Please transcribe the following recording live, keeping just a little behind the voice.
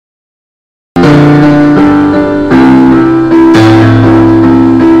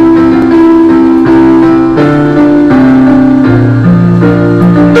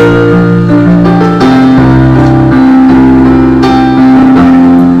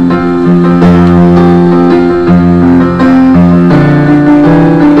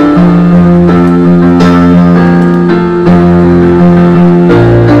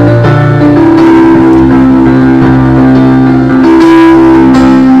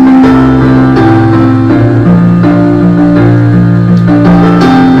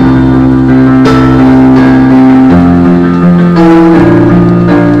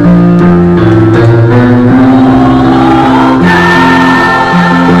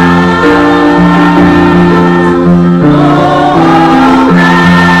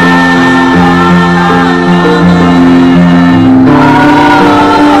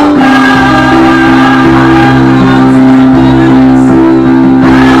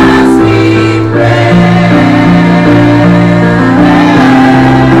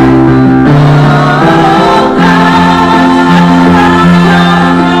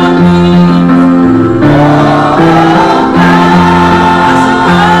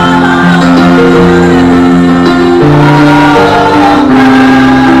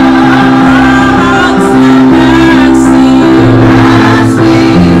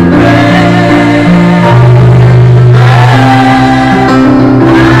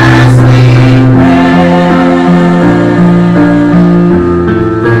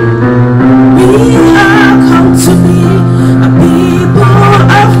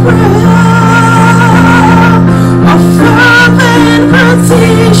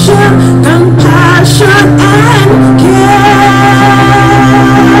compassion and care.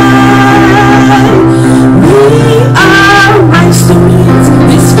 We are rise to meet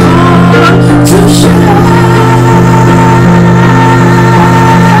this call to share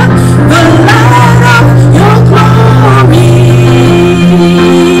the light of your glory,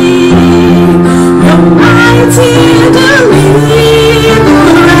 your mighty deliverance,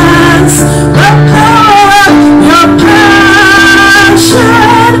 the power, your passion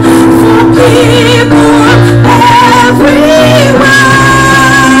for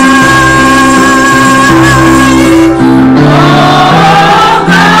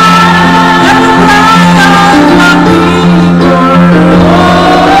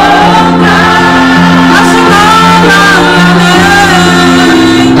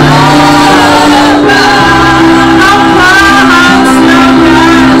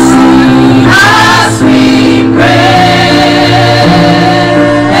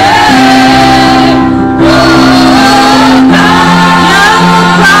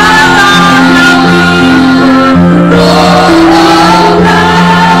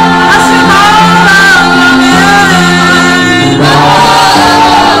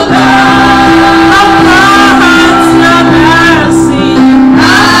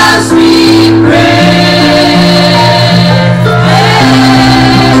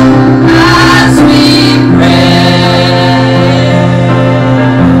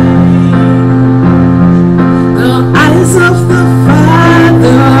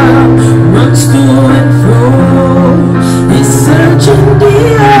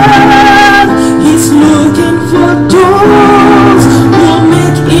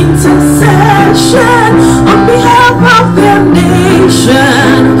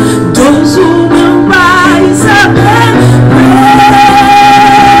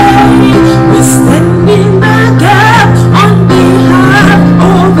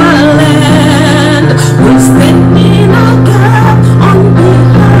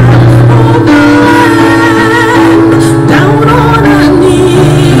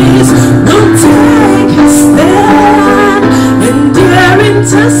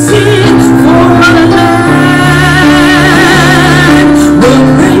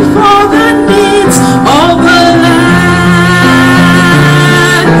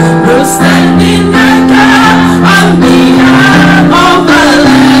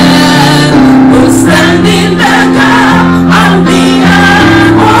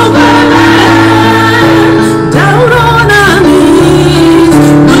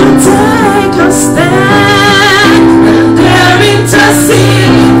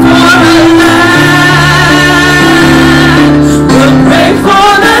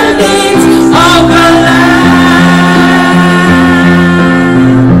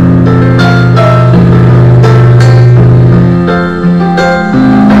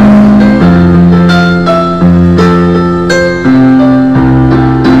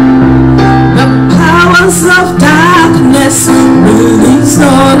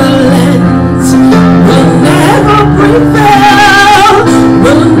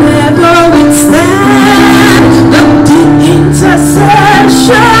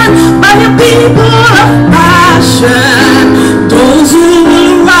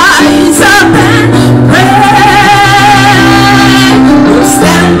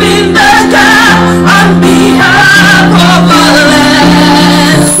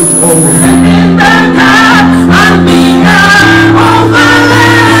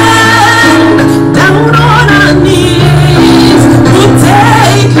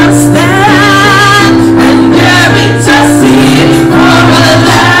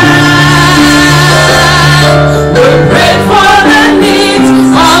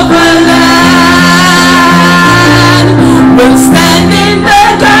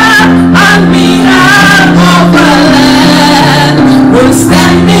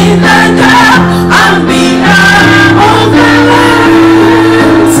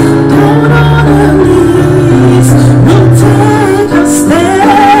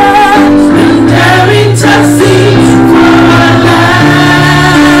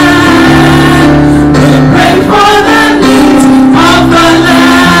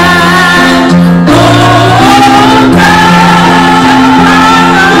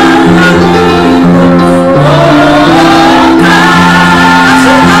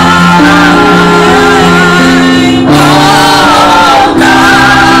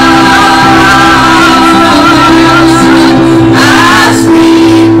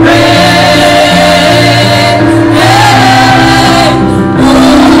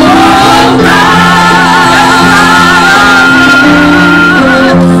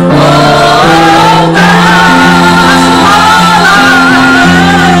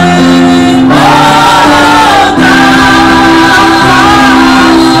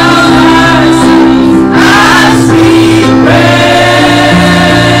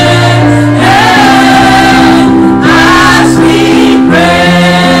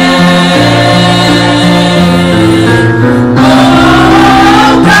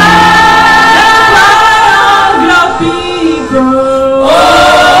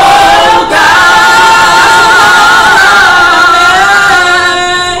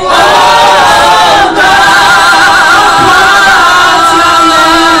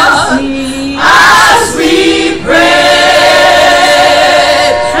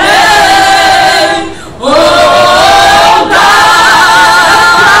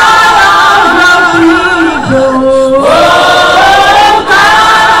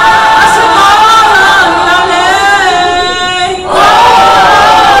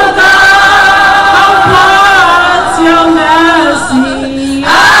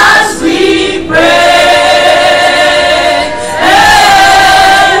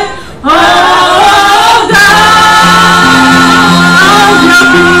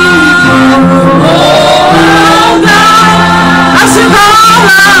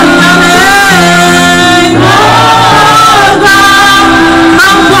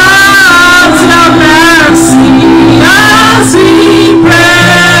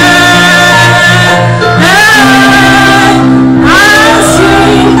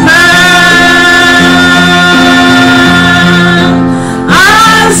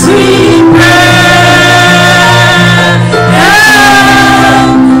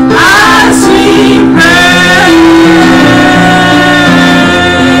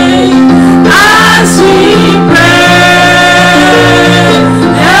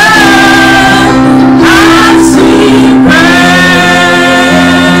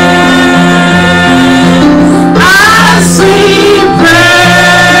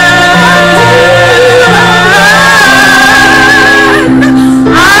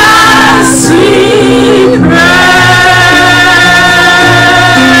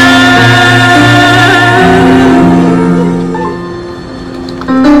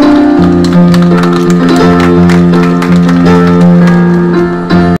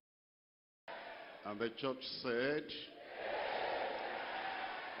church said?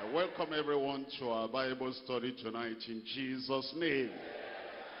 I welcome everyone to our Bible study tonight in Jesus' name.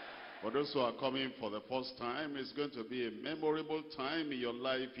 For those who are coming for the first time, it's going to be a memorable time in your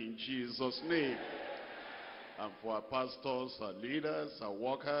life in Jesus' name. And for our pastors, our leaders, our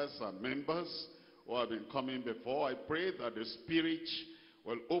workers, our members who have been coming before, I pray that the Spirit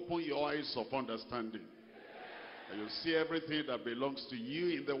will open your eyes of understanding. And you'll see everything that belongs to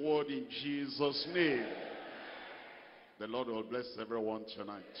you in the Word in Jesus' name. The Lord will bless everyone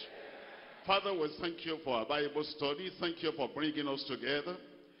tonight. Father, we thank you for our Bible study. Thank you for bringing us together.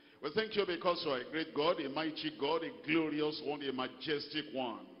 We thank you because you are a great God, a mighty God, a glorious one, a majestic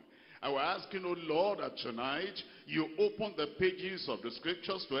one. And we're asking, oh Lord, that tonight you open the pages of the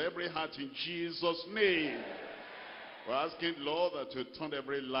scriptures to every heart in Jesus' name. We're asking, Lord, that you turn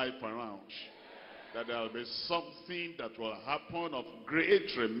every life around. That there will be something that will happen of great,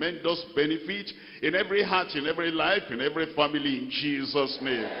 tremendous benefit in every heart, in every life, in every family in Jesus'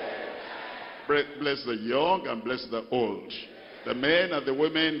 name. Bless the young and bless the old. The men and the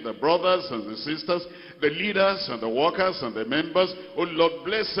women, the brothers and the sisters, the leaders and the workers and the members. Oh Lord,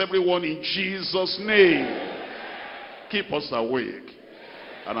 bless everyone in Jesus' name. Keep us awake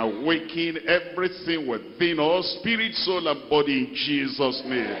and awaken everything within us, spirit, soul, and body in Jesus'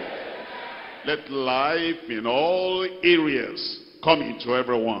 name. Let life in all areas come into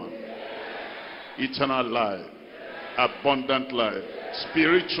everyone. Eternal life, abundant life,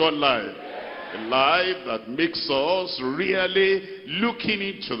 spiritual life, a life that makes us really looking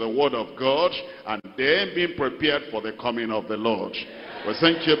into the Word of God and then being prepared for the coming of the Lord. We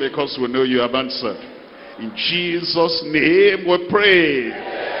thank you because we know you have answered. In Jesus' name we pray.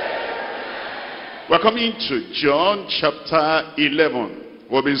 We're coming to John chapter 11.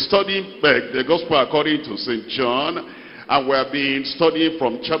 We've been studying the Gospel according to St. John, and we've been studying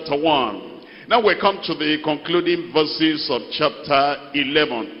from chapter 1. Now we come to the concluding verses of chapter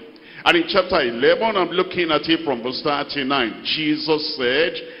 11. And in chapter 11, I'm looking at it from verse 39. Jesus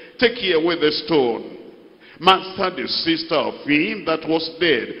said, "Take ye away the stone." Martha, the sister of him that was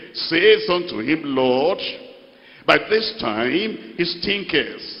dead, says unto him, "Lord, by this time he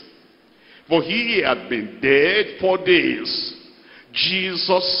stinketh, for he had been dead 4 days."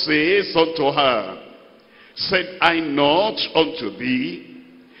 Jesus says unto her, "Said I not unto thee,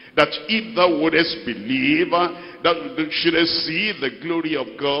 that if thou wouldest believe, that thou shouldest see the glory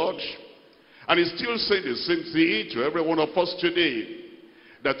of God?" And he's still saying the same thing to every one of us today,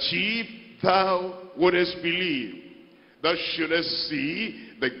 that if thou wouldest believe, thou shouldest see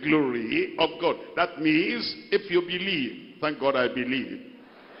the glory of God. That means if you believe. Thank God I believe.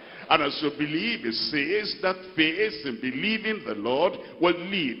 And as you believe, it says that faith in believing the Lord will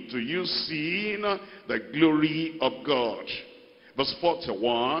lead to you seeing the glory of God. Verse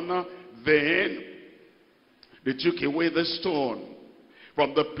 41, then they took away the stone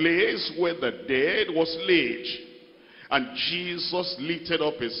from the place where the dead was laid. And Jesus lifted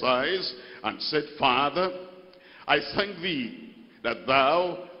up his eyes and said, "Father, I thank thee that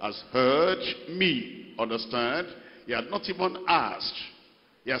thou hast heard me." Understand? He had not even asked.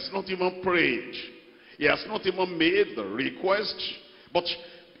 He has not even prayed. He has not even made the request. But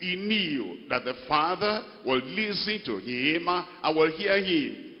he knew that the Father will listen to him and will hear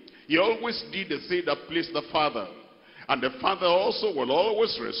him. He always did the thing that pleased the Father. And the Father also will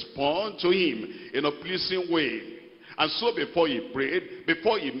always respond to him in a pleasing way. And so before he prayed,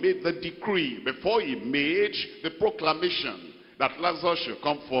 before he made the decree, before he made the proclamation that Lazarus should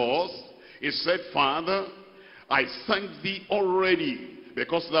come forth, he said, "Father, I thank thee already,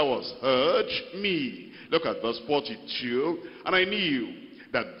 because thou hast heard me." Look at verse 42. "And I knew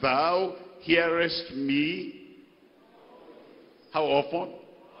that thou hearest me." How often?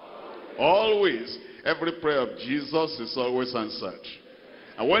 Always. Every prayer of Jesus is always answered.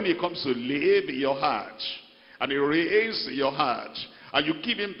 And when he comes to live in your heart, and he reigns in your heart, and you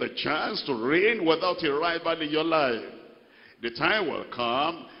give him the chance to reign without a rival in your life, the time will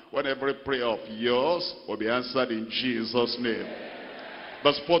come when every prayer of yours will be answered in Jesus' name.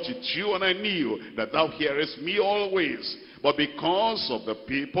 Verse 42, "And I knew that thou hearest me always, but because of the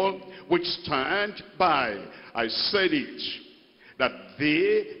people which stand by, I said it, that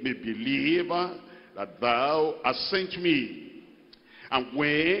they may believe that thou hast sent me." And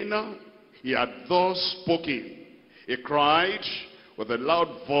when he had thus spoken, he cried with a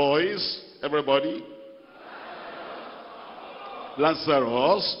loud voice, everybody,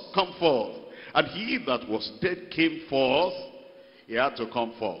 "Lazarus, come forth." And he that was dead came forth. He had to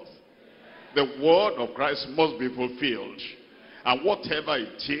come forth. The word of Christ must be fulfilled. And whatever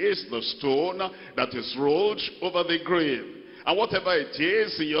it is, the stone that is rolled over the grave, and whatever it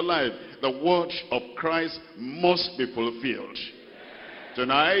is in your life the word of Christ must be fulfilled.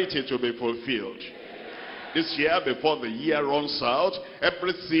 Tonight it will be fulfilled. This year, before the year runs out,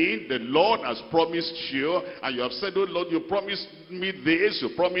 everything the Lord has promised you, and you have said, oh Lord, you promised me this, you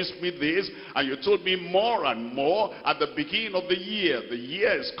promised me this, and you told me more and more at the beginning of the year. The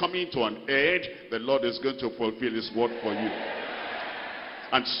year is coming to an end. The Lord is going to fulfill his word for you.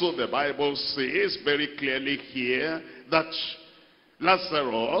 And so the Bible says very clearly here that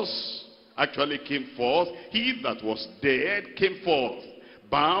Lazarus actually came forth. He that was dead came forth,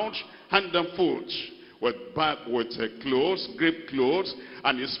 bound hand and foot, with clothes, grave clothes,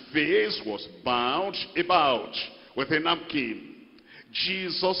 and his face was bound about with a napkin.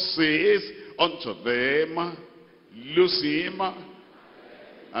 Jesus says unto them, loose him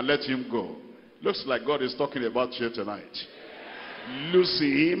and let him go. Looks like God is talking about you tonight. Loose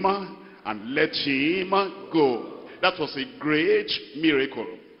him and let him go. That was a great miracle.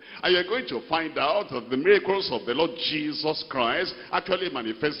 And you're going to find out that the miracles of the Lord Jesus Christ actually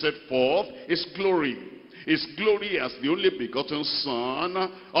manifested forth his glory. His glory as the only begotten Son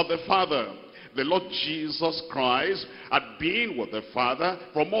of the Father. The Lord Jesus Christ had been with the Father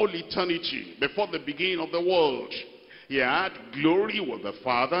from all eternity, before the beginning of the world. He had glory with the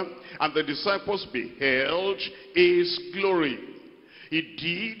Father, and the disciples beheld his glory. He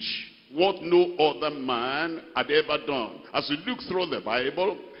did what no other man had ever done. As you look through the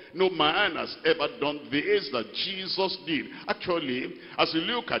Bible, no man has ever done this that Jesus did. Actually, as you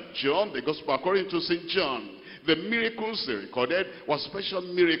look at John, the Gospel according to St. John, the miracles they recorded were special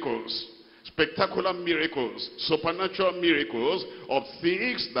miracles, spectacular miracles, supernatural miracles of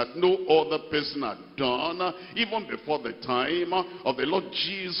things that no other person had done, even before the time of the Lord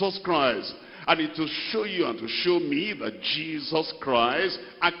Jesus Christ. And it will show you and to show me that Jesus Christ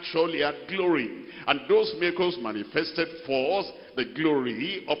actually had glory. And those miracles manifested forth the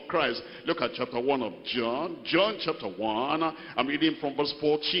glory of Christ. Look at chapter 1 of John. John chapter 1, I'm reading from verse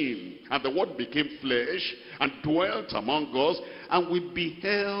 14. And the word became flesh and dwelt among us, and we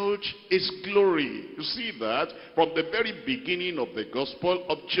beheld his glory. You see that from the very beginning of the Gospel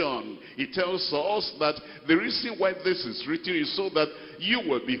of John. He tells us that the reason why this is written is so that you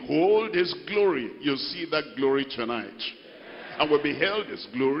will behold his glory. You'll see that glory tonight. And we beheld his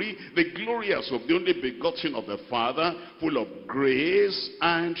glory, the glory as of the only begotten of the Father, full of grace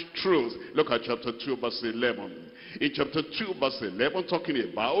and truth. Look at chapter 2 verse 11. In chapter 2 verse 11, talking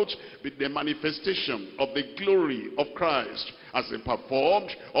about the manifestation of the glory of Christ as he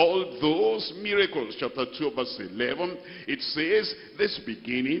performed all those miracles. Chapter 2 verse 11, it says, this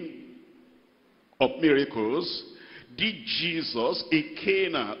beginning of miracles did Jesus in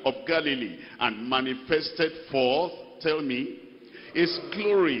Cana of Galilee, and manifested forth, tell me, his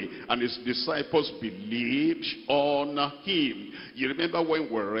glory, and his disciples believed on him. You remember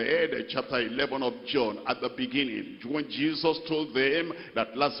when we read chapter 11 of John at the beginning, when Jesus told them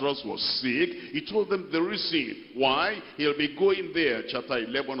that Lazarus was sick, he told them the reason why he'll be going there. Chapter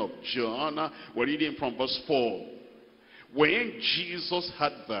 11 of John, we're reading from verse 4. When Jesus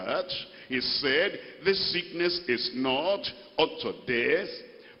had that, he said, this sickness is not unto death,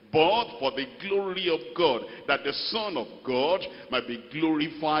 but for the glory of God, that the Son of God might be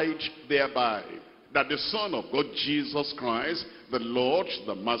glorified thereby. That the Son of God, Jesus Christ, the Lord,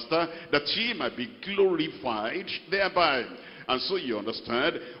 the Master, that he might be glorified thereby. And so you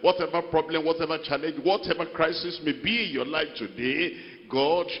understand, whatever problem, whatever challenge, whatever crisis may be in your life today,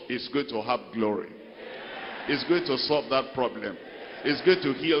 God is going to have glory. He's going to solve that problem. It's going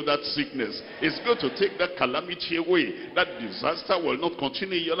to heal that sickness. It's going to take that calamity away. That disaster will not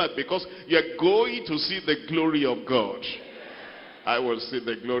continue in your life, because you're going to see the glory of God. I will see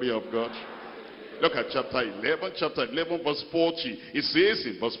the glory of God. Look at chapter 11 verse 40. It says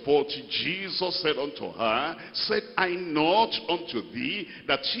in verse 40, Jesus said unto her, said I not unto thee,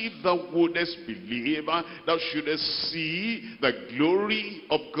 that if thou wouldest believe, thou shouldest see the glory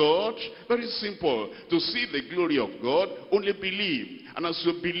of God? Very simple. To see the glory of God, only believe. And as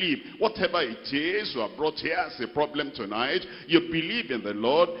you believe, whatever it is you are brought here as a problem tonight, you believe in the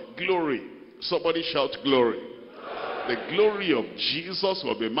Lord, glory. Somebody shout glory. The glory of Jesus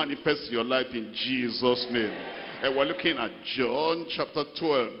will be manifest in your life in Jesus' name. And we're looking at John chapter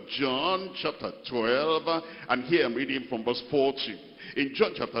 12. John chapter 12, and here I'm reading from verse 40. In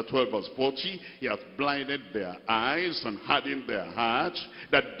John chapter 12 verse 40, he hath blinded their eyes and hardened their hearts,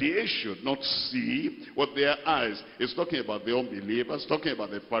 that they should not see with their eyes. He's talking about the unbelievers, talking about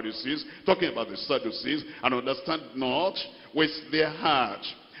the Pharisees, talking about the Sadducees, and understand not with their heart,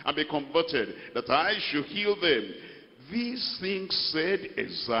 and be converted, that I should heal them. These things said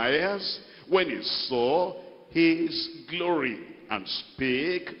Isaiah when he saw his glory, and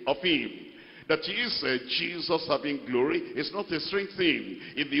spake of him. That is, Jesus having glory is not a strange thing.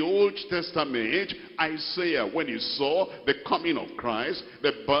 In the Old Testament, Isaiah, when he saw the coming of Christ,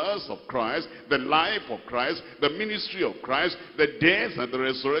 the birth of Christ, the life of Christ, the ministry of Christ, the death and the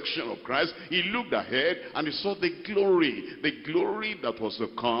resurrection of Christ, he looked ahead and he saw the glory that was to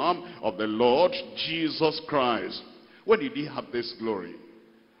come of the Lord Jesus Christ. When did he have this glory?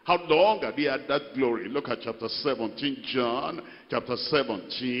 How long had he had that glory? Look at chapter 17, John, chapter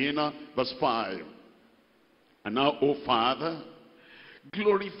 17, verse 5. And now, O Father,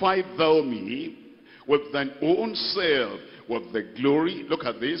 glorify thou me with thine own self, with the glory, look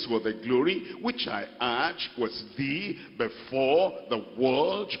at this, with the glory which I had with thee before the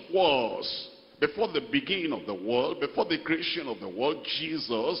world was. Before the beginning of the world, before the creation of the world,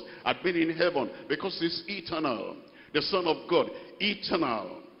 Jesus had been in heaven because he's eternal. The Son of God,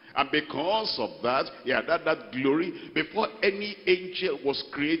 eternal. And because of that, he had that glory before any angel was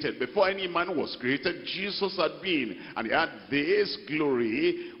created, before any man was created. Jesus had been, and he had this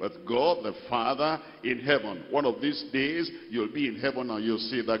glory with God the Father in heaven. One of these days, you'll be in heaven and you'll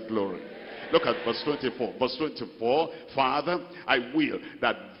see that glory. Look at verse 24. Verse 24, Father, I will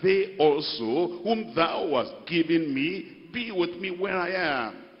that they also, whom thou hast given me, be with me where I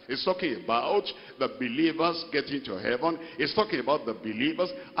am. It's talking about the believers getting to heaven. It's talking about the believers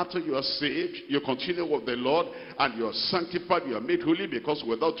after you are saved, you continue with the Lord, and you are sanctified, you are made holy, because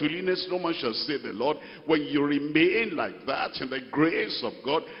without holiness no man shall see the Lord. When you remain like that in the grace of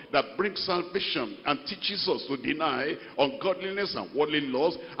God that brings salvation and teaches us to deny ungodliness and worldly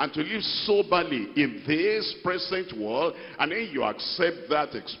laws and to live soberly in this present world, and then you accept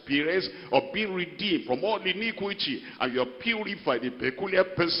that experience of being redeemed from all iniquity, and you are purified, a peculiar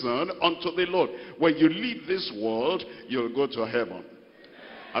person unto the Lord. When you leave this world, you'll go to heaven.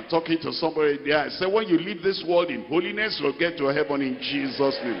 I'm talking to somebody there. I said, when you leave this world in holiness, you'll get to heaven in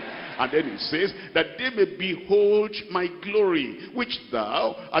Jesus' name. And then it says, that they may behold my glory, which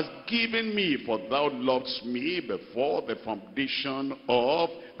thou hast given me, for thou lovedst me before the foundation of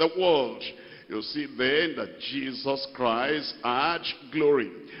the world. You see then that Jesus Christ had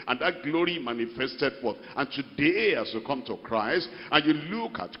glory, and that glory manifested forth. And today, as you come to Christ, and you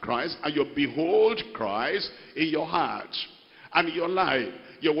look at Christ, and you behold Christ in your heart and in your life,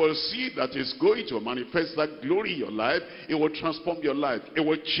 you will see that it's going to manifest that glory in your life. It will transform your life. It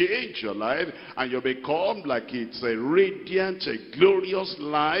will change your life, and you'll become like it's a radiant, a glorious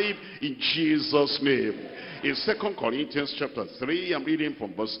life in Jesus' name. In 2 Corinthians chapter 3, I'm reading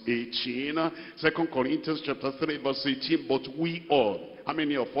from verse 18. 2 Corinthians chapter 3, verse 18. But we all, how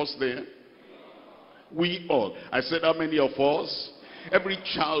many of us there? We all. I said, how many of us? Every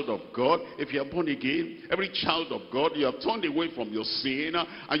child of God, if you are born again, every child of God, you have turned away from your sin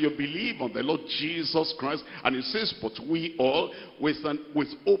and you believe on the Lord Jesus Christ. And it says, but we all, with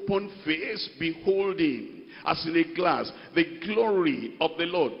open face, beholding, as in a glass, the glory of the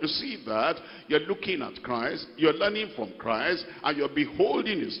Lord. You see that? You're looking at Christ, you're learning from Christ, and you're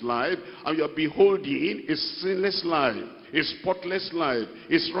beholding his life, and you're beholding his sinless life, his spotless life,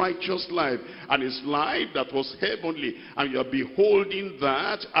 his righteous life, and his life that was heavenly. And you're beholding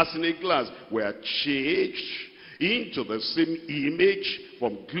that as in a glass. We are changed into the same image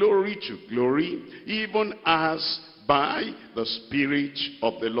from glory to glory, even as by the Spirit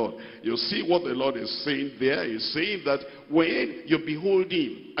of the Lord. You see what the Lord is saying there? He's saying that when you behold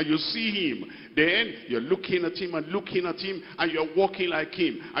him and you see him, then you're looking at him and looking at him, and you're walking like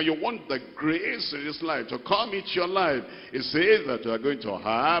him, and you want the grace in his life to come into your life. It says that you are going to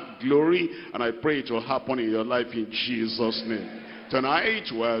have glory, and I pray it will happen in your life in Jesus' name. Tonight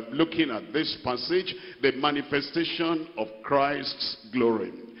we're looking at this passage, the manifestation of Christ's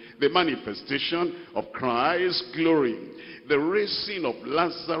glory. The manifestation of Christ's glory. The raising of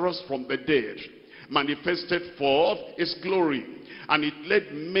Lazarus from the dead manifested forth his glory. And it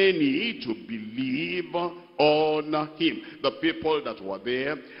led many to believe on him. The people that were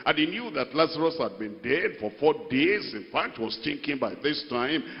there, and they knew that Lazarus had been dead for 4 days. In fact, was thinking by this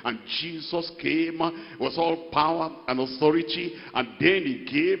time, and Jesus came with all power and authority, and then he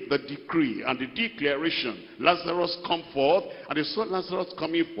gave the decree and the declaration, Lazarus come forth. And they saw Lazarus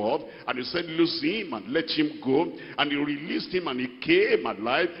coming forth, and he said, loose him and let him go. And he released him, and he came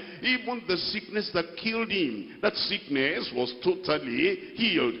alive. Even the sickness that killed him, that sickness was totally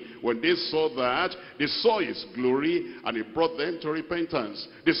healed. When they saw that, they saw his glory, and it brought them to repentance.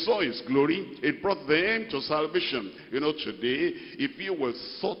 They saw his glory, it brought them to salvation. You know, today, if you will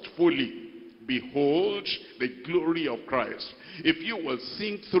thoughtfully behold the glory of Christ, if you will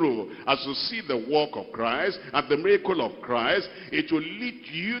think through as you see the work of Christ and the miracle of Christ, it will lead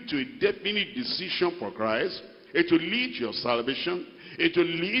you to a definite decision for Christ. It will lead your salvation. It will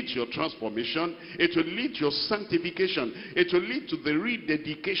lead your transformation. It will lead your sanctification. It will lead to the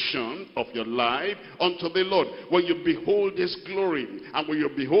rededication of your life unto the Lord. When you behold his glory, and when you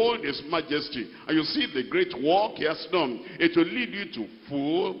behold his majesty, and you see the great work he has done, it will lead you to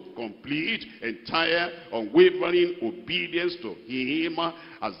full, complete, entire, unwavering obedience to him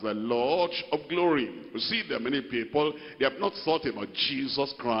as the Lord of glory. You see, there are many people, they have not thought about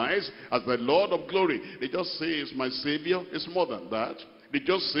Jesus Christ as the Lord of glory. They just say, it's my Savior. It's more than that. They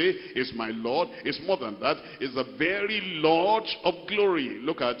just say, it's my Lord. It's more than that. It's the very Lord of glory.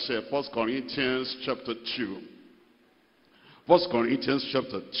 Look at 1 Corinthians chapter 2. 1 Corinthians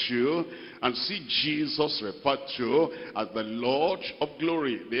chapter 2, and see Jesus referred to as the Lord of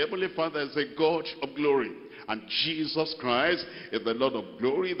glory. The Heavenly Father is a God of glory. And Jesus Christ is the Lord of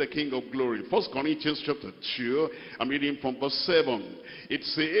glory, the King of glory. 1 Corinthians chapter 2, I'm reading from verse 7. It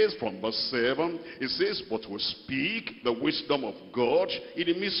says, from verse 7, it says, but we speak the wisdom of God in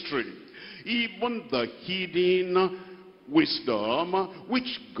a mystery, even the hidden wisdom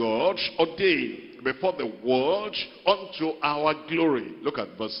which God ordained before the world unto our glory. Look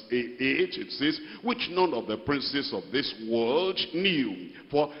at verse 8. It says, which none of the princes of this world knew.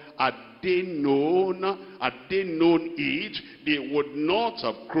 For had they known it, they would not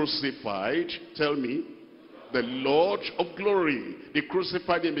have crucified, tell me, the Lord of glory. They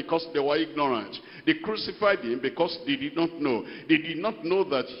crucified him because they were ignorant. They crucified him because they did not know. They did not know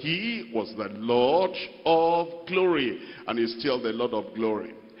that he was the Lord of glory. And he's still the Lord of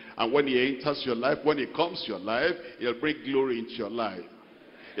glory. And when he enters your life, when he comes to your life, he'll bring glory into your life.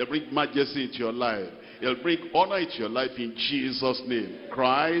 He'll bring majesty into your life. He'll bring honor into your life in Jesus' name.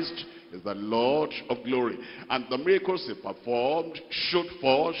 Christ is the Lord of glory. And the miracles he performed shone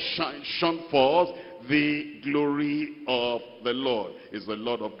forth the glory of the Lord. Is the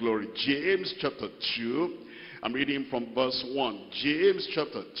Lord of glory. James chapter 2. I'm reading from verse 1. James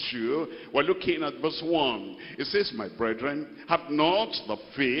chapter 2, we're looking at verse 1. It says, my brethren, have not the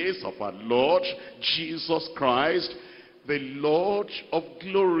faith of our Lord Jesus Christ, the Lord of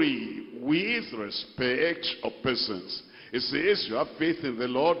glory, with respect of persons. It says you have faith in the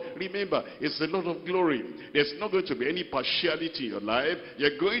Lord. Remember, it's the Lord of glory. There's not going to be any partiality in your life.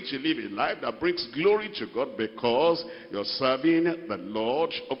 You're going to live a life that brings glory to God because you're serving the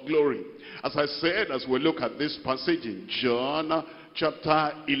Lord of glory. As I said, as we look at this passage in John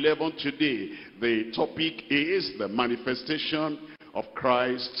chapter 11 today, the topic is the manifestation of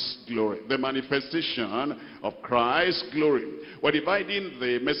Christ's glory. The manifestation of Christ's glory. We're dividing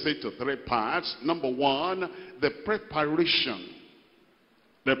the message to three parts. Number one, the preparation.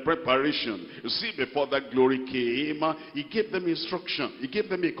 The preparation. You see, before that glory came, he gave them instruction. He gave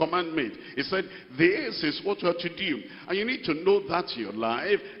them a commandment. He said, this is what you have to do. And you need to know that in your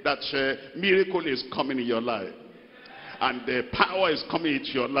life, that miracle is coming in your life. And the power is coming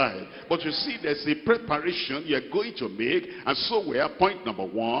into your life. But you see, there's a preparation you're going to make. And so we have point number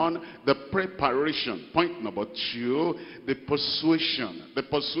one, the preparation. Point number two, the persuasion. The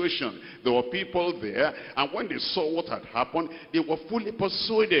persuasion. There were people there, and when they saw what had happened, they were fully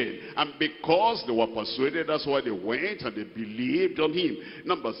persuaded. And because they were persuaded, that's why they went and they believed on him.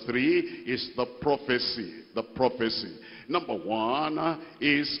 Number three is the prophecy. The prophecy. Number one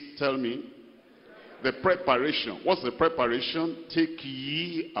is, tell me, the preparation. What's the preparation? Take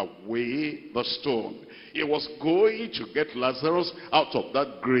ye away the stone. He was going to get Lazarus out of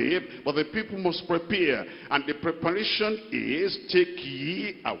that grave, but the people must prepare. And the preparation is, take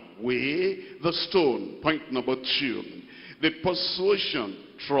ye away the stone. Point number two. The persuasion.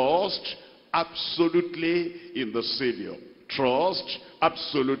 Trust absolutely in the Savior. Trust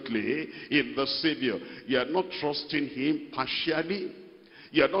absolutely in the Savior. You are not trusting him partially.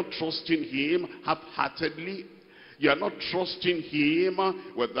 You are not trusting him half-heartedly. You are not trusting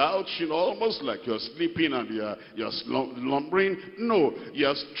him without, almost like you're sleeping and you're slumbering. No,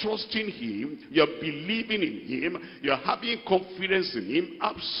 you're trusting him. You're believing in him. You're having confidence in him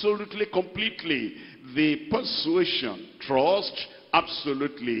absolutely, completely. The persuasion, trust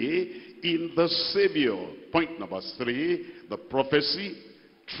absolutely in the Savior. Point number three, the prophecy,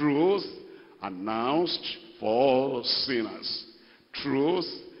 truth announced for all sinners. Truth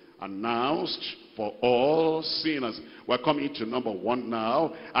announced for all sinners. We're coming to number one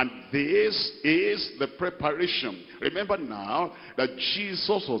now, and this is the preparation. Remember now that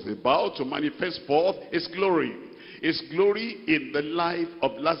Jesus was about to manifest forth his glory. His glory in the life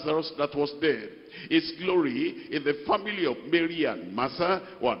of Lazarus that was dead. His glory in the family of Mary and Martha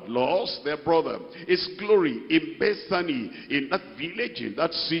who had lost their brother. His glory in Bethany, in that village, in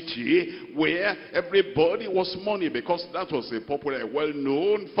that city where everybody was mourning because that was a popular,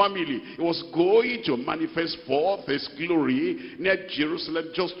 well-known family. He was going to manifest forth his glory near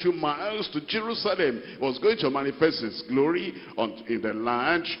Jerusalem, just 2 miles to Jerusalem. He was going to manifest his glory in the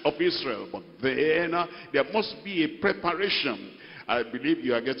land of Israel. But then there must be a preparation. I believe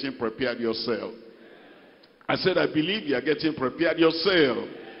you are getting prepared yourself. I said, I believe you are getting prepared yourself.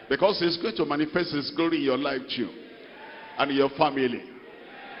 Because he's going to manifest his glory in your life too. And in your family.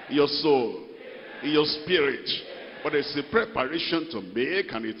 In your soul. In your spirit. But it's a preparation to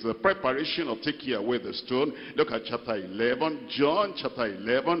make, and it's a preparation of taking away the stone. Look at chapter 11, John chapter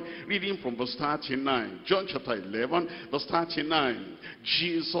 11, reading from verse 39. John chapter 11, verse 39.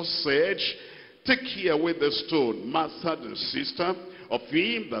 Jesus said, take ye away the stone. Martha, the sister of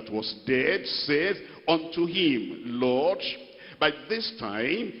him that was dead, said unto him, Lord, by this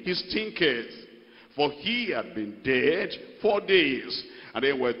time he stinketh, for he had been dead 4 days. And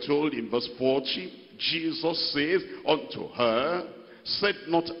then we're told in verse 40, Jesus says unto her, said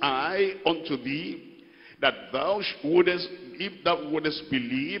not I unto thee, that thou wouldest, if thou wouldest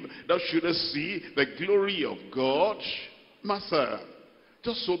believe, thou shouldest see the glory of God? Martha,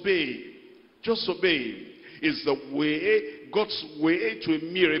 just obey. Just obey. Is the way, God's way to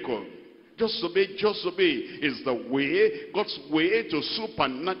a miracle. Just obey, is the way, God's way to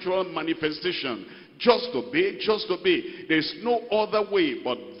supernatural manifestation. Just obey, just obey. There's no other way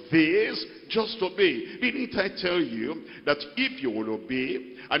but this. Just obey. Didn't I tell you that if you will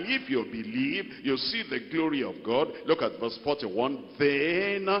obey and if you believe, you'll see the glory of God? Look at verse 41.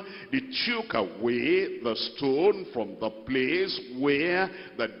 Then they took away the stone from the place where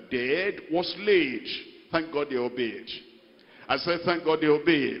the dead was laid. Thank God they obeyed. I said, thank God they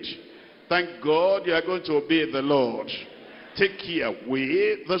obeyed. Thank God you are going to obey the Lord. Take ye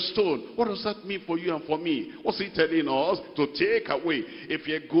away the stone. What does that mean for you and for me? What's he telling us? To take away. If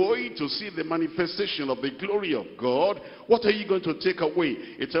you're going to see the manifestation of the glory of God, what are you going to take away?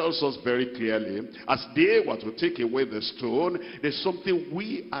 It tells us very clearly, as they were to take away the stone, there's something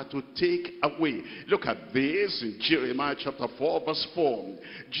we are to take away. Look at this in Jeremiah chapter 4, verse 4.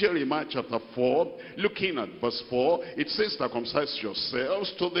 Jeremiah chapter 4, looking at verse 4, it says, circumcise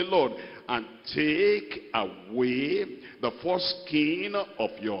yourselves to the Lord, and take away the foreskin of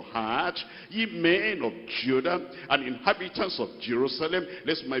your heart, ye men of Judah and inhabitants of Jerusalem,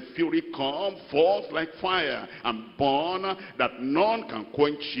 lest my fury come forth like fire and burn, that none can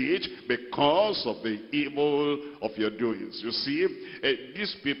quench it because of the evil of your doings. You see,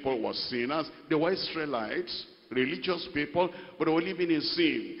 these people were sinners. They were Israelites, religious people, but they were living in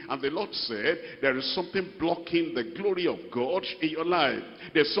sin. And the Lord said, there is something blocking the glory of God in your life.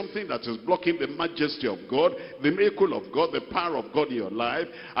 There's something that is blocking the majesty of God, the miracle of God, the power of God in your life.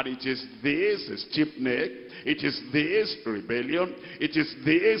 And it is this stiff neck, it is this rebellion, it is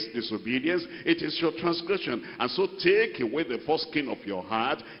this disobedience, it is your transgression. And so take away the foreskin of your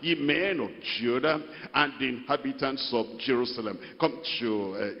heart, ye men of Judah and the inhabitants of Jerusalem. Come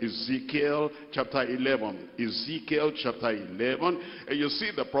to Ezekiel chapter 11. Ezekiel chapter 11. And you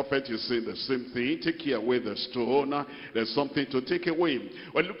see the prophet is saying the same thing. Take away the stone. There's something to take away.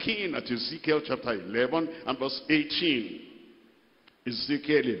 We're looking at Ezekiel chapter 11 and verse 18.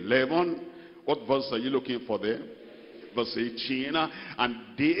 Ezekiel 11. What verse are you looking for there? Verse 18. And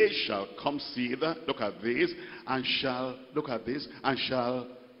they shall come thither. Look at this. And shall, look at this. And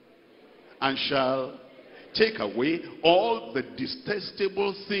shall take away all the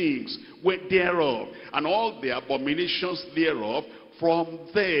detestable things thereof, and all the abominations thereof from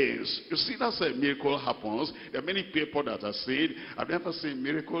thence. You see, that's how a miracle happens. There are many people that are saying, I've never seen a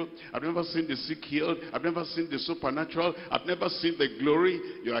miracle, I've never seen the sick healed, I've never seen the supernatural, I've never seen the glory.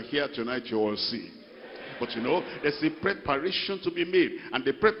 You are here tonight, you will see. But you know, there's a preparation to be made. And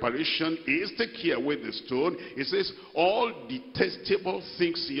the preparation is, take away the stone. It says, all detestable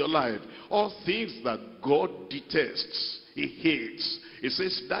things in your life, all things that God detests, he hates. It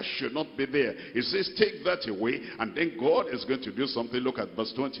says that should not be there. It says take that away, and then God is going to do something. Look at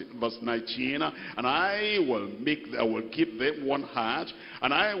verse 19. And I will give them one heart,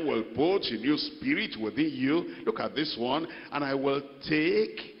 and I will put a new spirit within you. Look at this one. And I will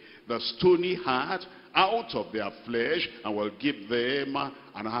take the stony heart out of their flesh, and will give them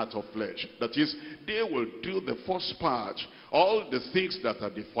an heart of flesh. That is, they will do the first part all the things that are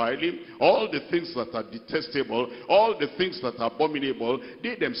defiling, all the things that are detestable, all the things that are abominable,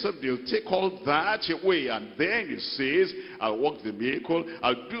 they themselves, they'll take all that away. And then it says, I'll work the miracle,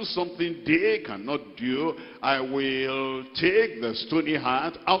 I'll do something they cannot do. I will take the stony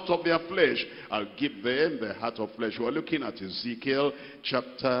heart out of their flesh. I'll give them the heart of flesh. We're looking at Ezekiel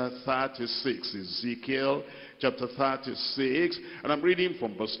chapter 36. Ezekiel chapter 36, and I'm reading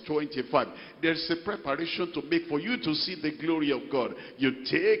from verse 25. There's a preparation to make for you to see the glory of God. You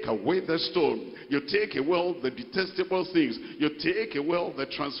take away the stone. You take away all the detestable things. You take away all the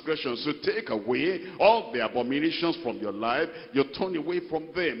transgressions. You take away all the abominations from your life. You turn away from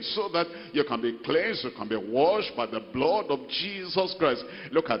them so that you can be cleansed, you can be washed by the blood of Jesus Christ.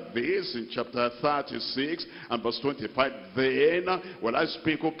 Look at this in chapter 36 and verse 25. Then will I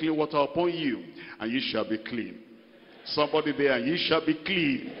sprinkle clean water upon you, and you shall be clean. Somebody there, and you shall be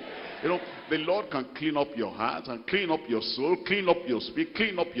clean. You know, the Lord can clean up your heart and clean up your soul, clean up your spirit,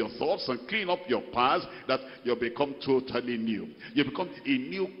 clean up your thoughts, and clean up your past, that you become totally new. You become a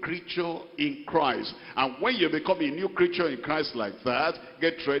new creature in Christ. And when you become a new creature in Christ like that,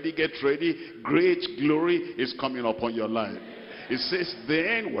 get ready, get ready. Great glory is coming upon your life. It says,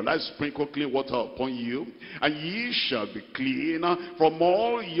 then will I sprinkle clean water upon you, and ye shall be clean from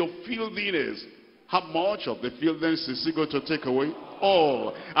all your filthiness. How much of the filthiness is he going to take away?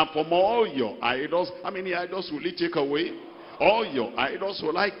 All. And from all your idols, how many idols will he take away? All your idols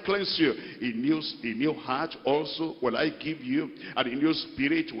will I cleanse you. A new heart also will I give you, and a new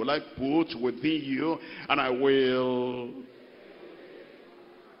spirit will I put within you, and I will,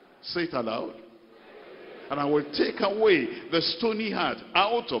 say it aloud, and I will take away the stony heart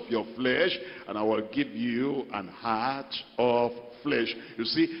out of your flesh, and I will give you an heart of flesh. You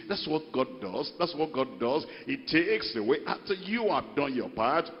see, that's what God does. That's what God does. He takes away, after you have done your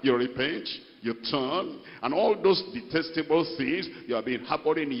part, you repent, you turn, and all those detestable things you have been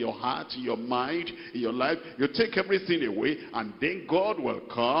harboring in your heart, in your mind, in your life, you take everything away, and then God will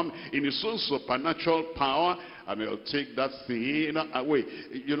come in his own supernatural power, and he'll take that thing away.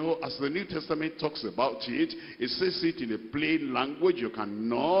 You know, as the New Testament talks about it, it says it in a plain language you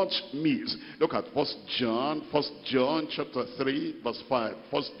cannot miss. Look at 1 John chapter 3 verse 5.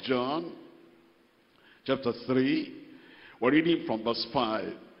 1 John chapter 3, we're reading from verse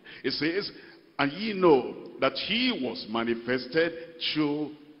 5. It says, and ye know that he was manifested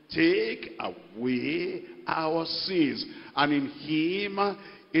to take away our sins, and in him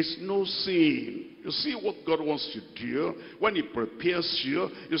is no sin. You see what God wants to do when he prepares you.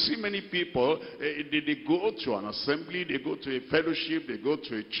 You see many people, they go to an assembly, they go to a fellowship, they go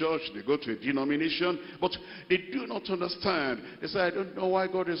to a church, they go to a denomination, but they do not understand. They say, I don't know why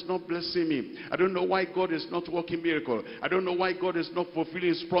God is not blessing me. I don't know why God is not working miracle. I don't know why God is not fulfilling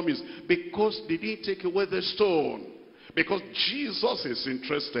his promise. Because they didn't take away the stone. Because Jesus is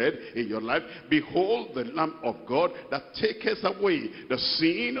interested in your life. Behold the Lamb of God that taketh away the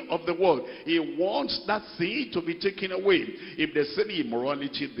sin of the world. He wants that sin to be taken away. If there's any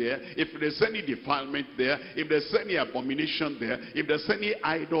immorality there, if there's any defilement there, if there's any abomination there, if there's any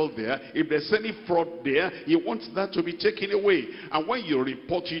idol there, if there's any fraud there, he wants that to be taken away. And when you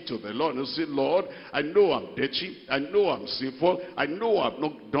report it to the Lord, you say, Lord, I know I'm dirty, I know I'm sinful, I know I've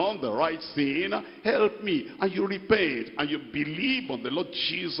not done the right thing, help me. And you repent, and you believe on the Lord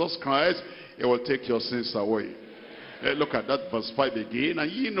Jesus Christ, he will take your sins away. Look at that verse 5 again.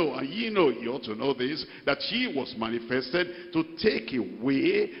 And ye know, you ought to know this, that he was manifested to take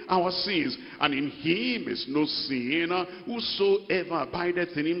away our sins, and in him is no sin. Whosoever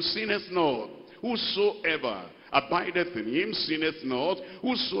abideth in him sinneth not. Whosoever abideth in him sinneth not.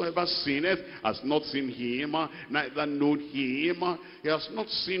 Whosoever sinneth has not seen him, neither known him. He has not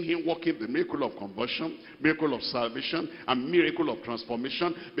seen him working the miracle of conversion, miracle of salvation, and miracle of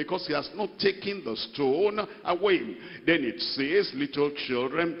transformation, because he has not taken the stone away. Then it says, little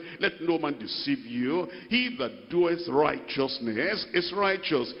children, let no man deceive you. He that doeth righteousness is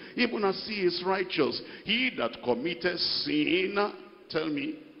righteous, even as he is righteous. He that committeth sin, tell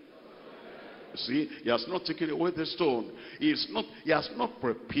me. See, he has not taken away the stone. He has not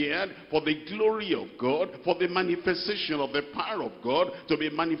prepared for the glory of God, for the manifestation of the power of God to be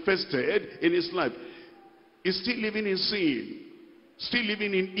manifested in his life. He's still living in sin, still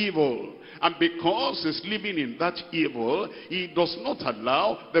living in evil. And because he's living in that evil, he does not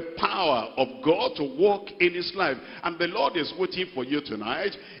allow the power of God to work in his life. And the Lord is waiting for you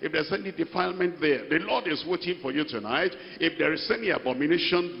tonight. If there's any defilement there, the Lord is waiting for you tonight. If there is any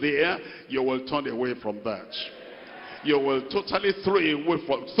abomination there, you will turn away from that. You will totally throw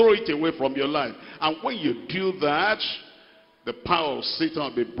it away from your life. And when you do that, the power of Satan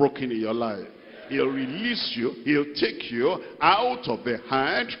will be broken in your life. he'll release you, he'll take you out of the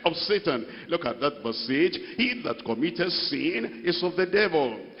hand of Satan. Look at that verse 8. He that committeth sin is of the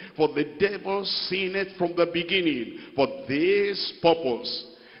devil, for the devil sinned from the beginning. For this purpose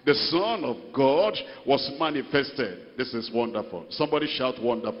the Son of God was manifested. This is wonderful. Somebody shout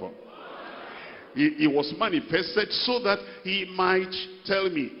wonderful. He was manifested so that he might tell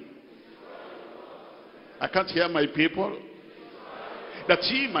me. I can't hear my people. That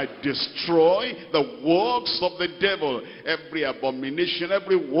he might destroy the works of the devil. Every abomination,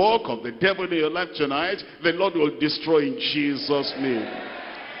 every work of the devil in your life tonight, the Lord will destroy in Jesus' name.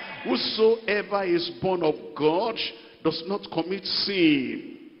 Whosoever is born of God does not commit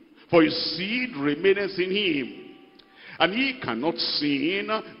sin, for his seed remaineth in him. And he cannot sin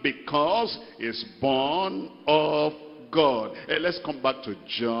because he is born of God. Let's come back to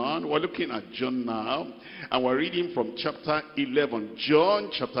John. We're looking at John now, and we're reading from chapter 11.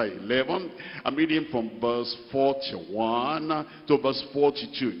 John chapter 11. I'm reading from verse 41 to verse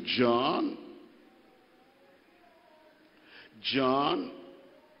 42. John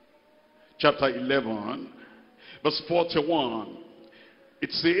chapter 11, verse 41.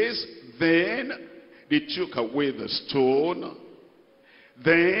 It says, then they took away the stone.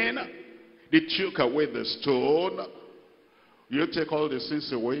 Then they took away the stone. You take all the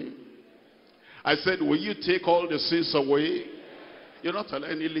sins away? I said, will you take all the sins away? You're not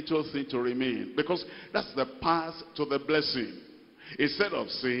allowing any little thing to remain, because that's the path to the blessing. Instead of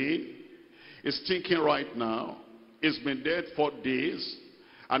saying, it's thinking right now, it's been dead 4 days,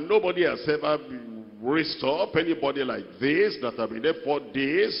 and nobody has ever raised up anybody like this that have been dead 4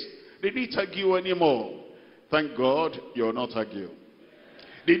 days. They didn't argue anymore. Thank God you'll not argue.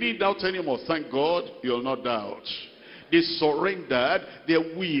 They didn't doubt anymore. Thank God you'll not doubt. They surrendered their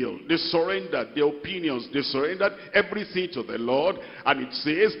will. They surrendered their opinions. They surrendered everything to the Lord. And it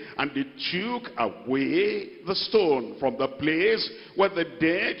says, and they took away the stone from the place where the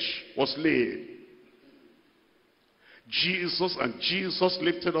dead was laid. Jesus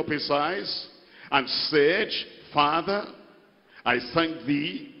lifted up his eyes and said, Father, I thank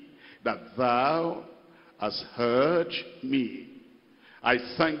thee that thou hast heard me. I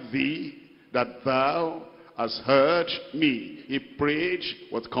thank thee that thou hast heard me. He prayed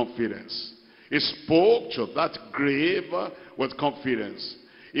with confidence. He spoke to that grave with confidence.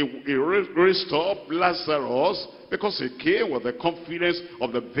 He raised up Lazarus because he came with the confidence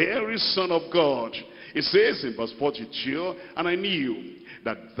of the very Son of God. It says in verse 42, and I knew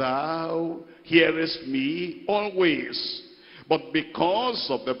that thou hearest me always, but because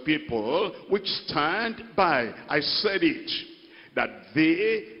of the people which stand by, I said it, that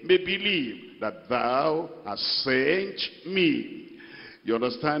they may believe that thou hast sent me. You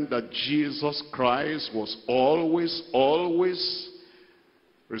understand that Jesus Christ was always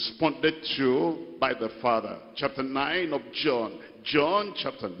responded to by the Father. Chapter 9 of John. John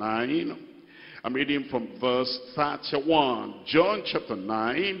chapter 9. I'm reading from verse 31. John chapter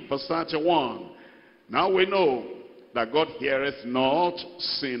 9, verse 31. Now we know that God heareth not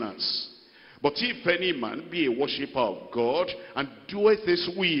sinners. But if any man be a worshipper of God, and doeth his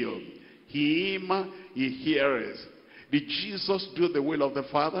will, him he heareth. Did Jesus do the will of the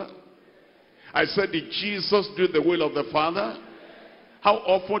Father? I said, did Jesus do the will of the Father? How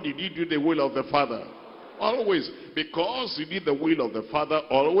often did he do the will of the Father? Always. Because he did the will of the Father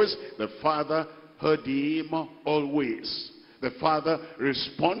always, the Father heard him always. The Father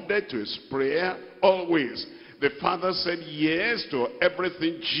responded to his prayer always. The Father said yes to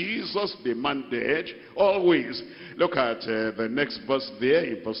everything Jesus demanded always. Look at the next verse there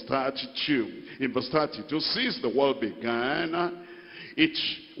in verse 32. In verse 32, since the world began,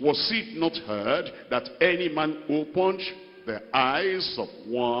 was it not heard that any man opened the eyes of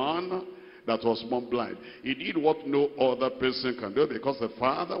one that was born blind? He did what no other person can do because the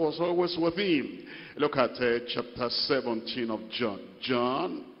Father was always with him. Look at chapter 17 of John.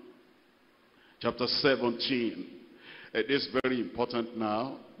 John chapter 17. It is very important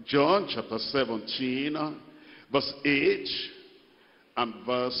now. John chapter 17, verse 8 and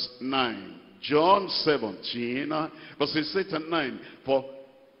verse 9. John 17, verses 8 and 9. For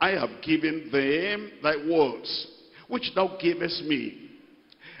I have given them thy words, which thou gavest me,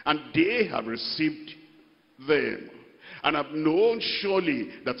 and they have received them, and have known surely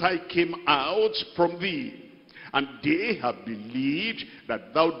that I came out from thee, and they have believed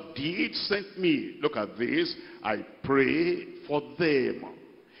that thou didst send me. Look at this. I pray for them.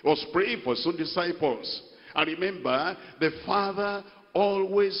 He was praying for his own disciples. And remember, the Father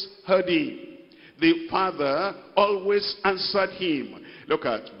always heard him. The Father always answered him. Look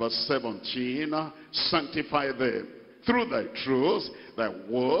at verse 17. Sanctify them through thy truth. Thy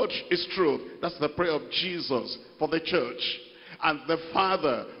word is truth. That's the prayer of Jesus for the church. And the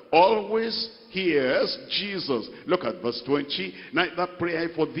Father always hears Jesus. Look at verse 20. Neither pray I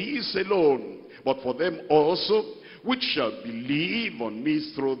for these alone, but for them also which shall believe on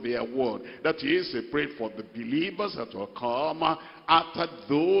me through their word. That is, he prayed for the believers that will come after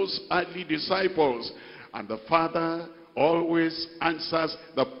those early disciples. And the Father always answers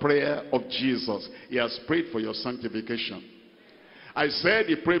the prayer of Jesus. He has prayed for your sanctification. I said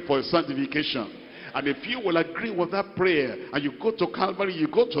he prayed for your sanctification. And if you will agree with that prayer, and you go to Calvary, you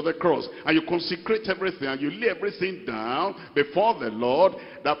go to the cross, and you consecrate everything, and you lay everything down before the Lord,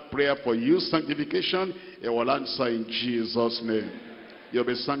 that prayer for you, sanctification, he will answer in Jesus' name. You'll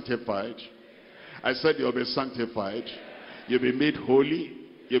be sanctified. I said you'll be sanctified. You'll be made holy.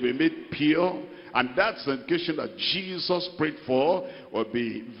 You'll be made pure. And that sanctification that Jesus prayed for will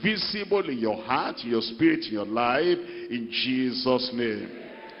be visible in your heart, in your spirit, in your life, in Jesus' name.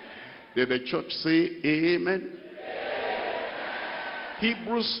 Did the church say amen?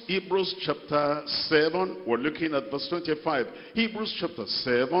 Hebrews chapter 7, we're looking at verse 25. Hebrews chapter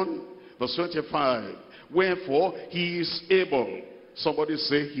 7, verse 25. Wherefore he is able. Somebody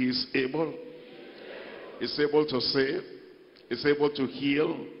say he is able. He's able to save. He's able to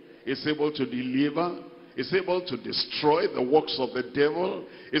heal. He's able to deliver. He's able to destroy the works of the devil.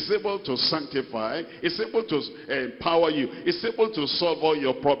 He's able to sanctify. He's able to empower you. He's able to solve all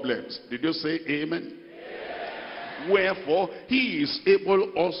your problems. Did you say amen? Amen. Wherefore, he is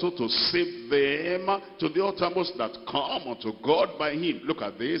able also to save them to the uttermost that come unto God by him. Look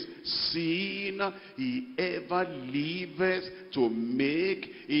at this. Seeing he ever liveth to make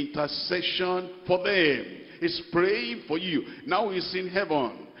intercession for them. He's praying for you. Now he's in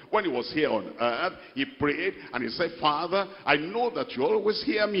heaven. When he was here on earth, he prayed and he said, Father, I know that you always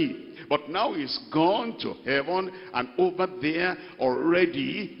hear me. But now he's gone to heaven, and over there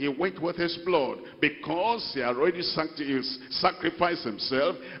already he went with his blood, because he already sacrificed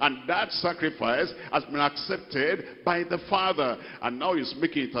himself, and that sacrifice has been accepted by the Father. And now he's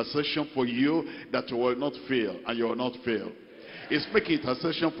making intercession for you that you will not fail, and you will not fail. He's making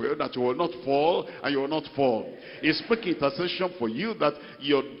intercession for you that you will not fall, and you will not fall. He's making intercession for you that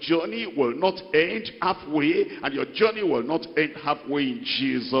your journey will not end halfway, and your journey will not end halfway in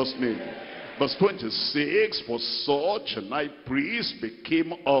Jesus' name. Verse 26, for such an high priest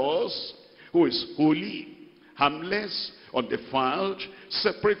became us, who is holy, harmless, undefiled,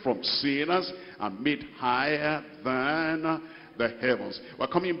 separate from sinners, and made higher than the heavens. We're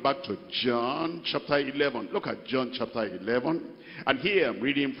coming back to John chapter 11. Look at John chapter 11. And here I'm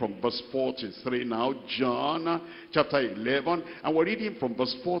reading from verse 43 now. John chapter 11. And we're reading from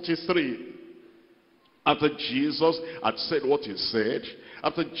verse 43. After Jesus had said what he said,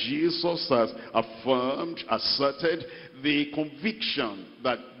 after Jesus has affirmed, asserted the conviction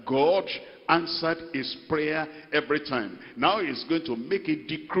that God answered his prayer every time. Now he's going to make a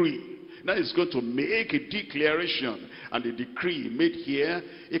decree. Now he's going to make a declaration. And the decree made here,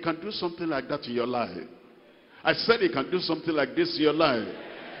 he can do something like that in your life. I said he can do something like this in your life.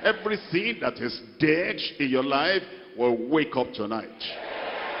 Everything that is dead in your life will wake up tonight.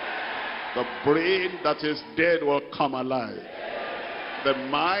 The brain that is dead will come alive. The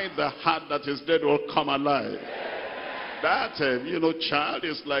mind, the heart that is dead will come alive. That, child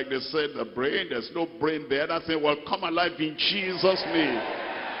is like they said, the brain, there's no brain there. That thing will come alive in Jesus' name.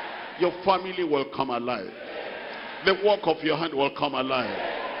 Your family will come alive. The work of your hand will come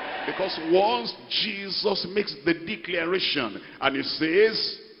alive. Because once Jesus makes the declaration and he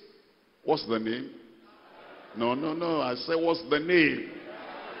says, what's the name? No. I say, what's the name?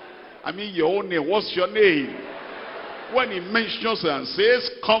 I mean your own name. What's your name? When he mentions and says,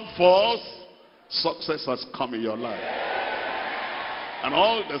 come forth, success has come in your life. And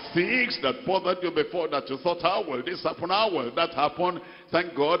all the things that bothered you before, that you thought, how will this happen? How will that happen?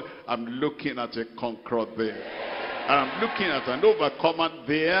 Thank God, I'm looking at a conqueror there. And I'm looking at an overcomer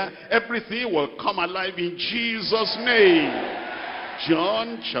there. Everything will come alive in Jesus' name.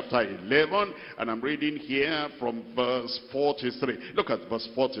 John chapter 11, and I'm reading here from verse 43. Look at verse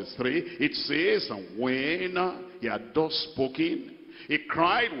 43. It says, and when he had thus spoken, he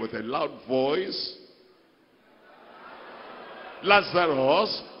cried with a loud voice,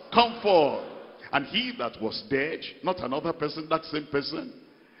 Lazarus, come forth. And he that was dead, not another person, that same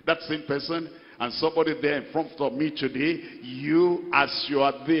person, and somebody there in front of me today, you as you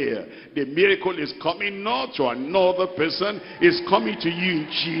are there, the miracle is coming not to another person, it's coming to you in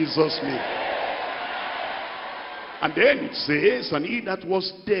Jesus' name. And then it says, and he that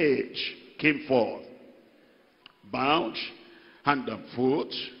was dead came forth, bound hand and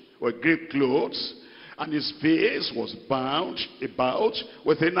foot with grave clothes, and his face was bound about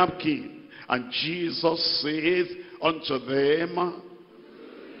with a napkin. And Jesus saith unto them,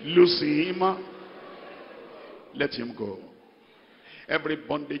 loose him, let him go. Every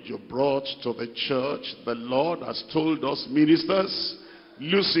bondage you brought to the church, the Lord has told us ministers,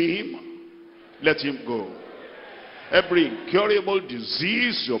 loose him, let him go. Every incurable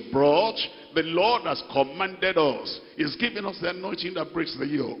disease you brought, the Lord has commanded us. He's given us the anointing that breaks the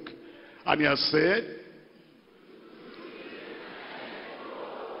yoke. And he has said,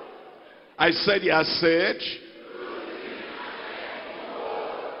 he has said,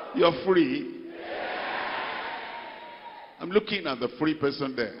 you're free. I'm looking at the free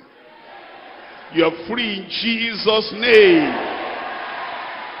person there. You're free in Jesus' name.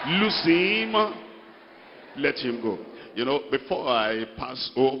 Loose him, let him go. You know, before I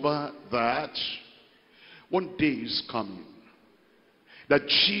pass over that, one day is coming that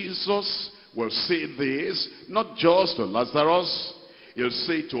Jesus will say this, not just to Lazarus, he'll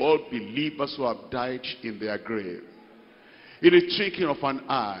say to all believers who have died in their grave. In a twinkling of an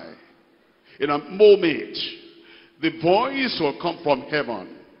eye, in a moment, the voice will come from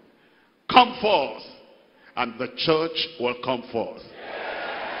heaven, come forth, and the church will come forth.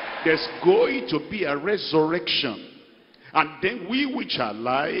 There's going to be a resurrection, and then we which are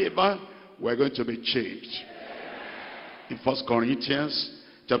alive, we're going to be changed. In 1 Corinthians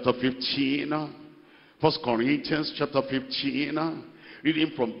chapter 15, 1 Corinthians chapter 15,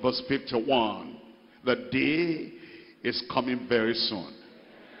 reading from verse 51, the day is coming very soon.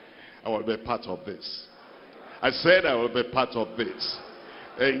 I will be part of this. I said I will be part of this.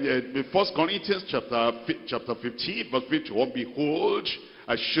 In 1 Corinthians chapter 15, verse 51, behold,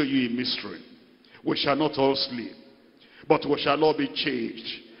 I show you a mystery. We shall not all sleep, but we shall all be changed.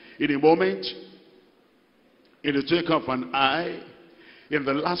 In a moment, in the twinkling of an eye, in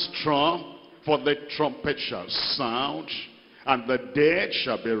the last trump, for the trumpet shall sound, and the dead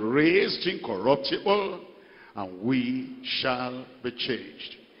shall be raised incorruptible, and we shall be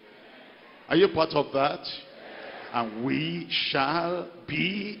changed. Are you part of that? And we shall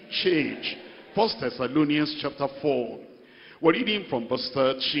be changed. 1 Thessalonians chapter 4. We're reading from verse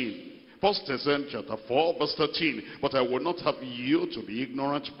 13. 1 Thessalonians chapter 4, verse 13. But I will not have you to be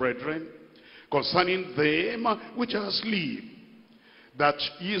ignorant, brethren, concerning them which are asleep, that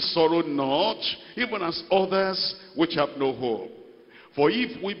ye sorrow not, even as others which have no hope. For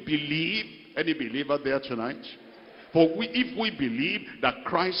if we believe, any believer there tonight? If we believe that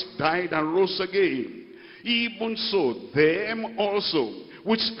Christ died and rose again, even so them also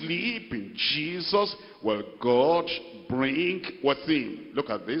which sleep in Jesus will God bring with him. Look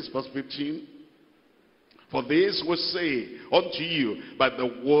at this, verse 15. For this will say unto you by the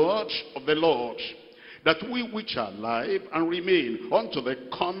word of the Lord, that we which are alive and remain unto the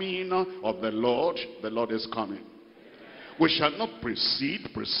coming of the Lord is coming. We shall not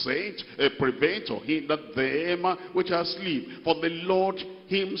prevent or hinder them which are asleep. For the Lord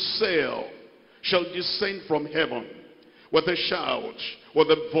himself shall descend from heaven with a shout, with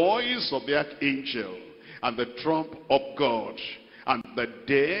the voice of the archangel, and the trump of God. And the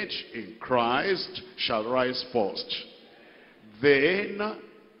dead in Christ shall rise first. Then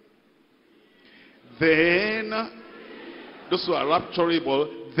those who are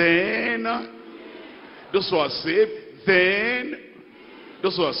rapturable, then those who are saved, then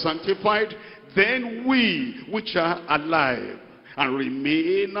those who are sanctified, then we which are alive and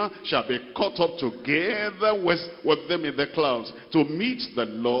remain shall be caught up together with them in the clouds to meet the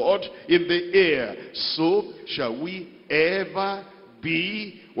Lord in the air. So shall we ever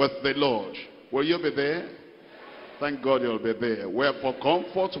be with the Lord. Will you be there? Thank God you'll be there. Wherefore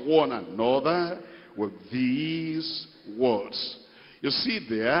comfort one another with these words. You see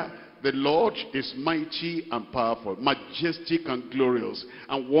there, the Lord is mighty and powerful, majestic and glorious.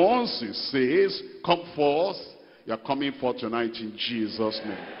 And once he says, come forth, you're coming forth tonight in Jesus'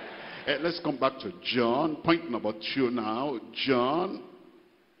 name. Let's come back to John. Point number 2 now. John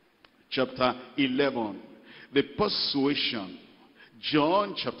chapter 11. The persuasion.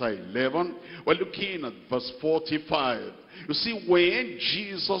 John chapter 11. We're looking at verse 45. You see, when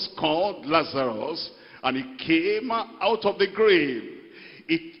Jesus called Lazarus and he came out of the grave,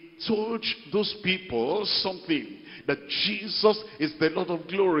 it told those people something, that Jesus is the Lord of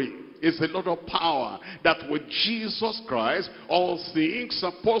glory. is a lot of power. That with Jesus Christ, all things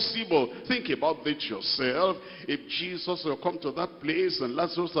are possible. Think about it yourself. If Jesus will come to that place and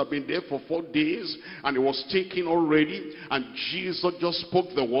Lazarus had been there for 4 days and he was taken already, and Jesus just spoke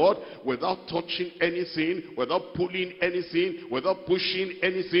the word without touching anything, without pulling anything, without pushing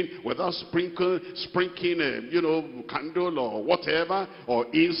anything, without sprinkling candle or whatever, or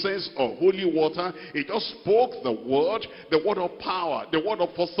incense or holy water. He just spoke the word of power, the word of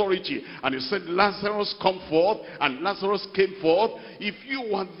authority, and he said, Lazarus, come forth. And Lazarus came forth. If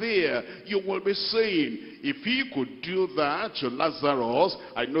you were there, you will be saying, if he could do that to Lazarus,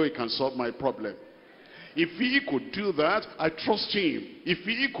 I know he can solve my problem. If he could do that, I trust him. If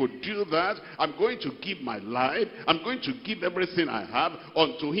he could do that, I'm going to give my life, I'm going to give everything I have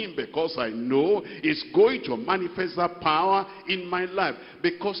unto him, because I know he's going to manifest that power in my life.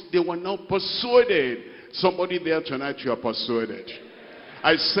 Because they were now persuaded. Somebody there tonight, you are persuaded.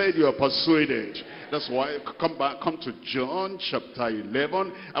 I said you are persuaded. That's why come to John chapter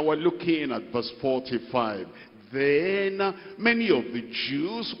 11, and we're looking at verse 45. Then many of the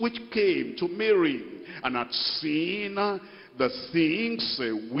Jews which came to Mary and had seen the things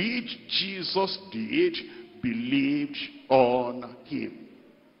which Jesus did, believed on him.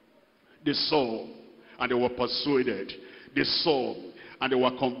 They saw and they were persuaded. They saw and they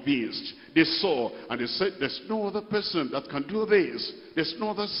were convinced. They saw and they said, there's no other person that can do this. There's no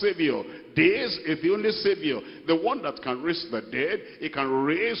other Savior. This is the only Savior. The one that can raise the dead. He can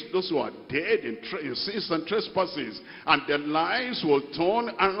raise those who are dead in sins and trespasses. And their lives will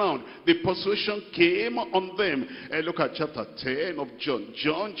turn around. The persuasion came on them. Look at chapter 10 of John.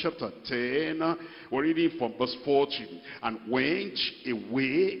 John chapter 10. We're reading from verse 40. And went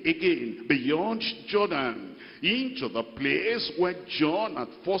away again beyond Jordan, into the place where John had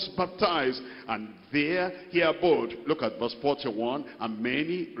first baptized, and there he abode. Look at verse 41. And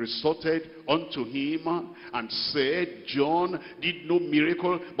many resorted unto him and said, John did no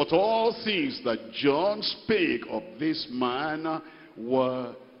miracle, but all things that John spake of this man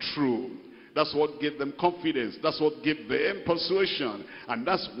were true. That's what gave them confidence. That's what gave them persuasion. And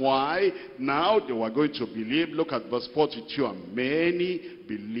that's why now they were going to believe. Look at verse 42. And many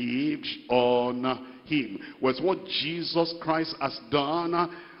believed on him. With what Jesus Christ has done,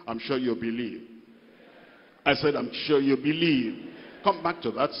 I'm sure you believe. I said, I'm sure you believe. Come back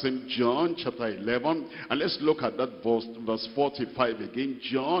to that same John chapter 11, and let's look at that verse 45 again.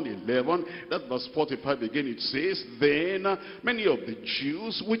 John 11, that verse 45 again, it says, then many of the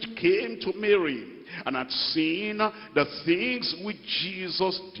Jews which came to Mary and had seen the things which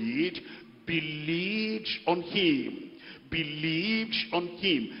Jesus did, believed on him. Believed on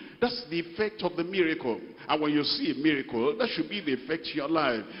him. That's the effect of the miracle. And when you see a miracle, that should be the effect in your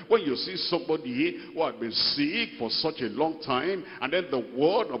life. When you see somebody who had been sick for such a long time, and then the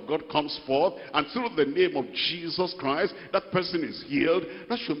word of God comes forth, and through the name of Jesus Christ, that person is healed,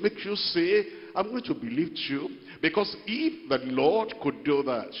 that should make you say, I'm going to believe you. Because if the Lord could do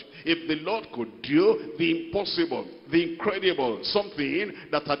that, if the Lord could do the impossible, the incredible, something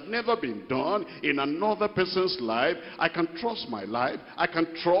that had never been done in another person's life, I can trust my life, I can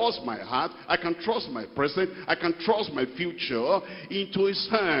trust my heart, I can trust my present, I can trust my future into his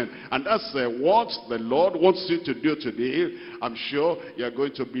hand. And that's what the Lord wants you to do today. I'm sure you're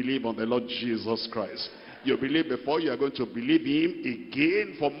going to believe on the Lord Jesus Christ. You believe before, you are going to believe him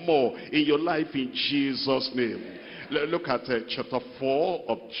again for more in your life in Jesus' name. Look at chapter 4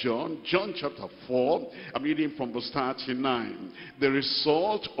 of John. John chapter 4. I'm reading from verse 39. The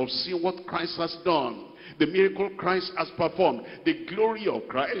result of seeing what Christ has done. The miracle Christ has performed. The glory of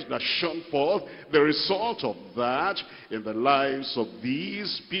Christ that shone forth. The result of that in the lives of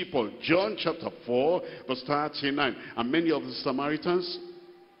these people. John chapter 4 verse 39. And many of the Samaritans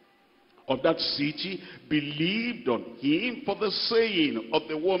of that city believed on him for the saying of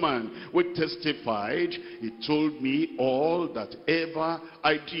the woman, which testified, he told me all that ever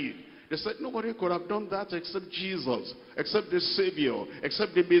I did. They said nobody could have done that except Jesus, except the Savior,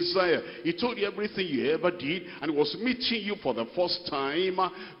 except the Messiah. He told you everything you ever did, and was meeting you for the first time.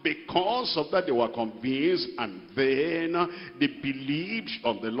 Because of that, they were convinced, and then they believed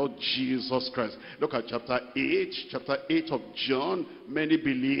on the Lord Jesus Christ. Look at chapter 8 of John. Many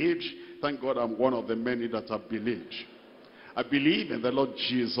believed. Thank God I'm one of the many that have believed. I believe in the Lord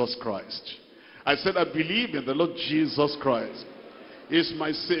Jesus Christ. I said I believe in the Lord Jesus Christ. He is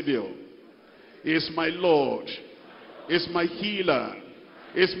my Savior. He is my Lord. He is my healer.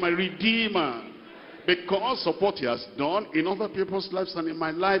 He is my Redeemer. Because of what he has done in other people's lives and in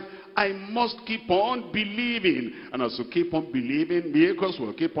my life, I must keep on believing. And as you keep on believing, miracles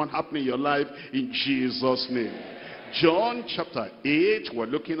will keep on happening in your life in Jesus' name. John chapter 8, we're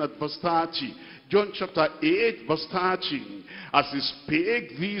looking at verse 30. John chapter 8, verse 30. As he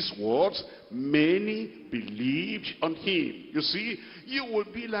spake these words, many believed on him. You see, you will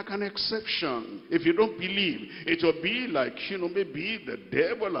be like an exception if you don't believe. It will be like, maybe the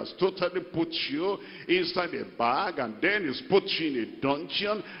devil has totally put you inside a bag, and then he's put you in a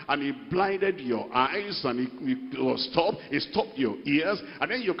dungeon, and he blinded your eyes, and he stopped your ears, and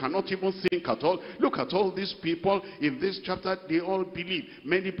then you cannot even think at all. Look at all these people in this chapter, they all believed.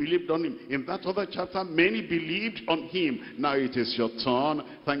 Many believed on him. In that other chapter, many believed on him. Now it is your turn.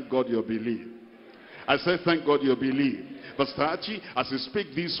 Thank God you believe. I said, thank God you believe. Verse 30, as he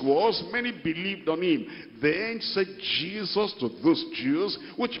spake these words, many believed on him. Then said Jesus to those Jews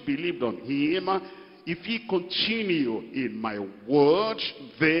which believed on him, if ye continue in my word,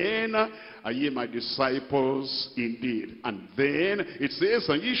 then are ye my disciples indeed. And then it says,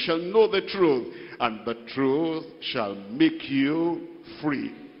 and ye shall know the truth, and the truth shall make you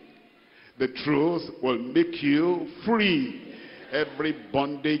free. The truth will make you free. Every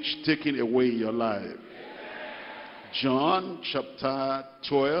bondage taken away in your life. John chapter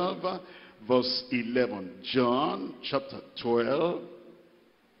 12 verse 11. John chapter 12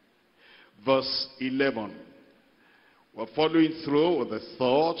 verse 11. We're following through with the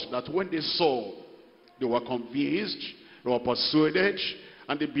thought that when they saw, they were convinced, they were persuaded,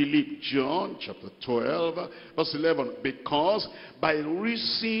 and they believed. John chapter 12 verse 11. Because by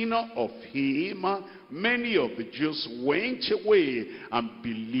reason of him, many of the Jews went away and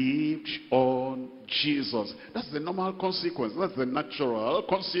believed on Jesus. That's the normal consequence. That's the natural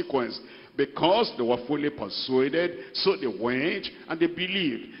consequence. Because they were fully persuaded, so they went and they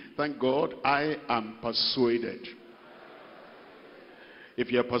believed. Thank God, I am persuaded. If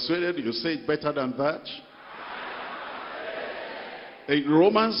you are persuaded, you say it better than that. In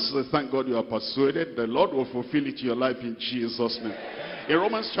Romans, thank God you are persuaded. The Lord will fulfill it in your life in Jesus' name. In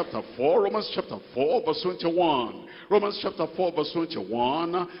Romans chapter 4 verse 21. Romans chapter 4 verse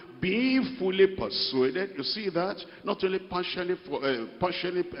 21. Being fully persuaded, you see that? Not only partially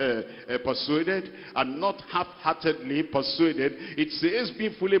persuaded and not half-heartedly persuaded. It says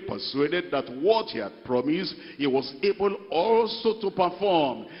being fully persuaded that what he had promised, he was able also to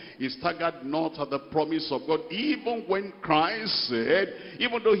perform. He staggered not at the promise of God, even when Christ said,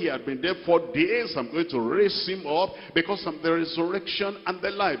 even though he had been there 4 days, I'm going to raise him up because I'm the resurrection and the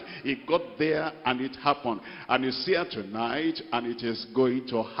life. He got there and it happened. And he's here tonight and it is going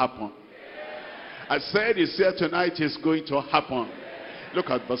to happen. I said it's here tonight, it's going to happen. Look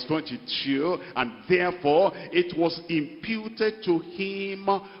at verse 22. And therefore it was imputed to him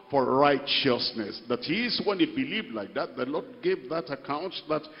for righteousness. That is, when he believed like that, the Lord gave that account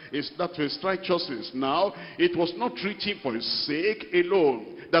that is righteousness. Now, it was not written for his sake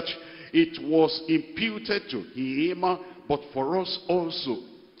alone, that it was imputed to him, but for us also,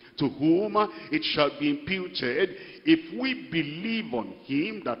 to whom it shall be imputed, if we believe on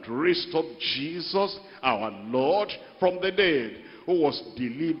him that raised up Jesus, our Lord, from the dead, who was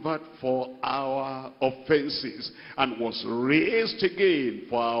delivered for our offenses and was raised again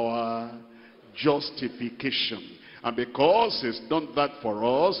for our justification. And because he's done that for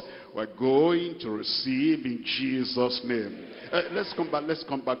us, we're going to receive in Jesus' name. Let's come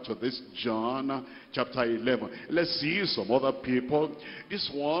back to this John chapter 11. Let's see some other people.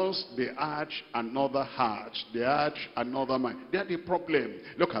 These ones, they had another heart. They had another mind. They had a problem.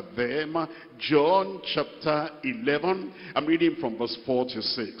 Look at them. John chapter 11. I'm reading from verse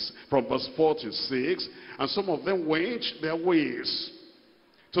 46. From verse 46. And some of them went their ways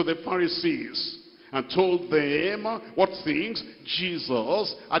to the Pharisees and told them what things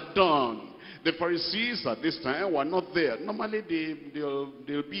Jesus had done. The Pharisees at this time were not there. Normally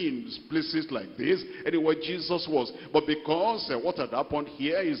they'll be in places like this, anywhere Jesus was. But because what had happened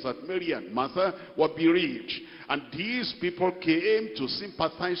here is that Mary and Martha were bereaved. And these people came to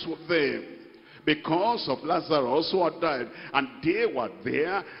sympathize with them because of Lazarus who had died. And they were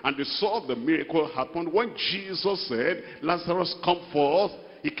there and they saw the miracle happen. When Jesus said, Lazarus, come forth,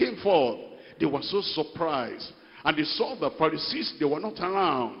 he came forth. They were so surprised. And they saw the Pharisees, they were not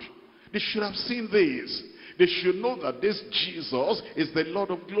around. They should have seen this. They should know that this Jesus is the Lord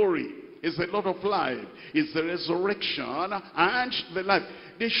of glory, is the Lord of life, is the resurrection and the life.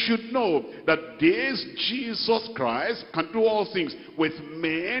 They should know that this Jesus Christ can do all things. With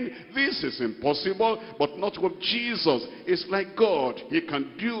men, this is impossible, but not with Jesus. It's like God. He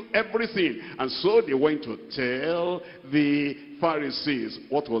can do everything. And so they went to tell the Pharisees.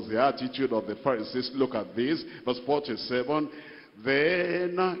 What was the attitude of the Pharisees? Look at this, verse 47.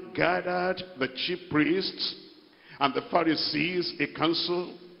 Then gathered the chief priests and the Pharisees a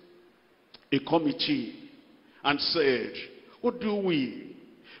council, a committee, and said, what do we?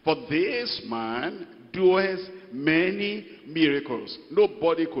 For this man doeth many miracles.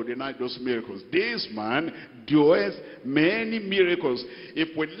 Nobody could deny those miracles. This man doeth many miracles.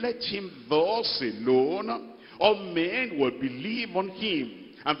 If we let him thus alone, all men will believe on him.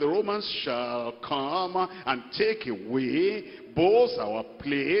 And the Romans shall come and take away both our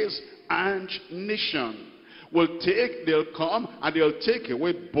place and nation. They'll come and they'll take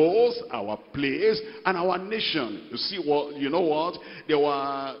away both our place and our nation. You see what? You know what? They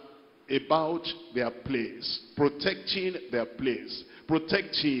were about their place, protecting their place,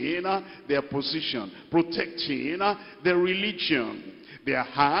 protecting their position, protecting their religion. Their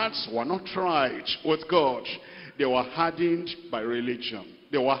hearts were not right with God. They were hardened by religion.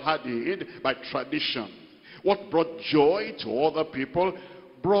 They were hardened by tradition. What brought joy to other people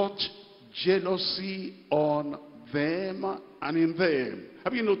brought jealousy on them and in them.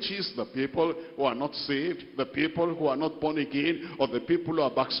 Have you noticed the people who are not saved, the people who are not born again, or the people who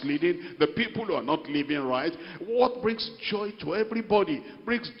are backsliding, the people who are not living right? What brings joy to everybody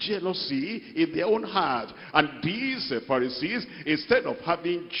brings jealousy in their own heart. And these Pharisees, instead of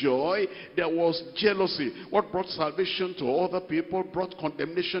having joy, there was jealousy. What brought salvation to other people brought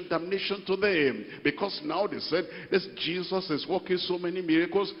condemnation, damnation to them. Because now they said, this Jesus is working so many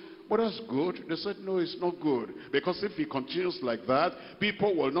miracles. But that's good. They said, no, it's not good. Because if he continues like that,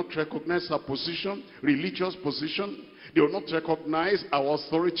 people will not recognize our position, religious position. They will not recognize our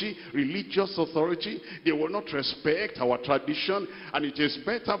authority, religious authority. They will not respect our tradition. And it is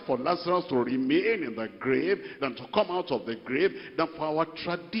better for Lazarus to remain in the grave than to come out of the grave, than for our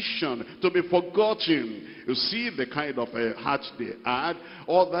tradition to be forgotten. You see the kind of heart they had.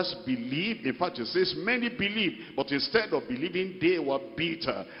 Others believed. In fact, it says many believed. But instead of believing, they were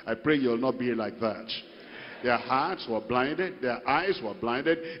bitter. I pray you'll not be like that. Their hearts were blinded, their eyes were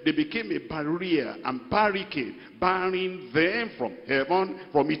blinded. They became a barrier and barricade, barring them from heaven,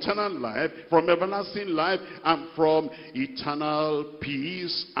 from eternal life, from everlasting life, and from eternal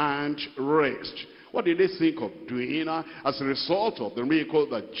peace and rest. What did they think of doing as a result of the miracle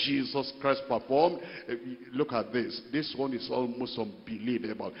that Jesus Christ performed? Look at this. This one is almost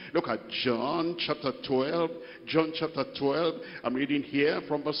unbelievable. Look at John chapter 12. John chapter 12. I'm reading here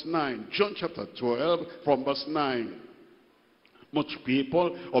from verse 9. John chapter 12 from verse 9. Much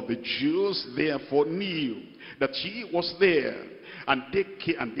people of the Jews therefore knew that he was there. And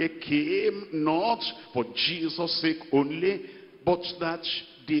they came not for Jesus' sake only, but that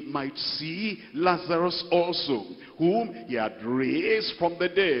they might see Lazarus also, whom he had raised from the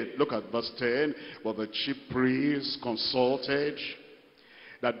dead. Look at verse 10. But the chief priests consulted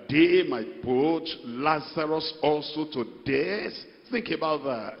that they might put Lazarus also to death. Think about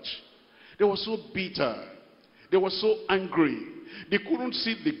that. They were so bitter. They were so angry. They couldn't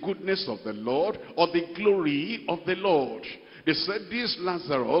see the goodness of the Lord or the glory of the Lord. They said, this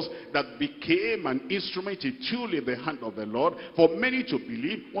Lazarus that became an instrument, a tool in the hand of the Lord, for many to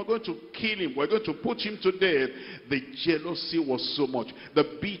believe, we're going to kill him, we're going to put him to death. The jealousy was so much,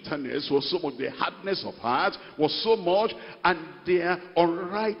 the bitterness was so much, the hardness of heart was so much, and their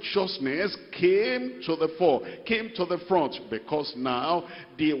unrighteousness came to the fore, came to the front, because now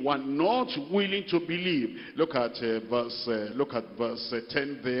they were not willing to believe. Look at verse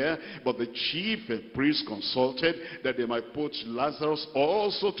 10 there. But the chief priests consulted that they might put Lazarus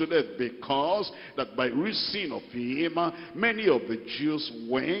also to death, because that by reason of him many of the Jews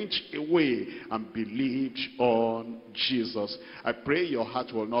went away and believed on Jesus. I pray your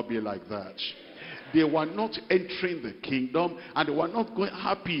heart will not be like that. They were not entering the kingdom, and they were not going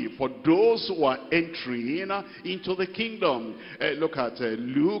happy for those who are entering into the kingdom. Look at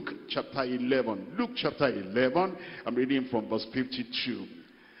Luke chapter 11. Luke chapter 11, I'm reading from verse 52.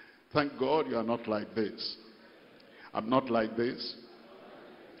 Thank God you are not like this. I'm not like this.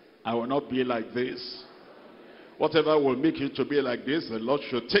 I will not be like this. Whatever will make you to be like this, the Lord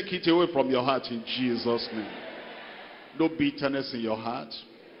should take it away from your heart in Jesus' name. No bitterness in your heart.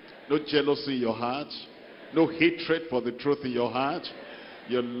 No jealousy in your heart. No hatred for the truth in your heart.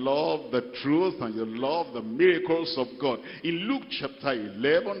 You love the truth and you love the miracles of God. In Luke chapter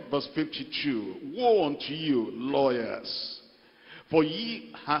 11 verse 52. Woe unto you, lawyers, for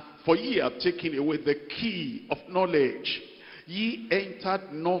ye have taken away the key of knowledge. Ye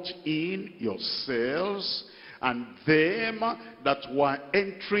entered not in yourselves, and them that were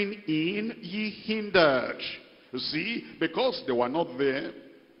entering in ye hindered. You see, because they were not there,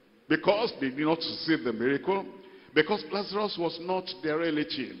 because they did not receive the miracle, because Lazarus was not their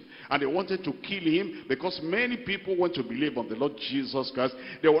relative, and they wanted to kill him, because many people want to believe on the Lord Jesus Christ.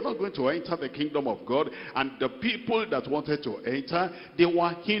 They were not going to enter the kingdom of God, and the people that wanted to enter, they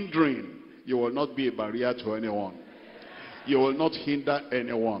were hindering. You will not be a barrier to anyone. You will not hinder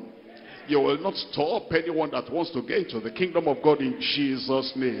anyone. You will not stop anyone that wants to get into the kingdom of God in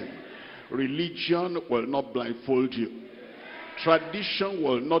Jesus' name. Religion will not blindfold you. Tradition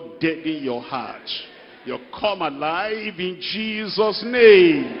will not deaden your heart. You come alive in Jesus'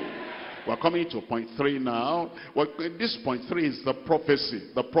 name. We're coming to point 3 now. Well, this point 3 is the prophecy.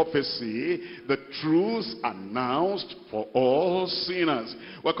 The prophecy, the truth announced for all sinners.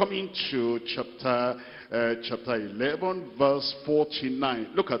 We're coming to chapter 11, verse 49.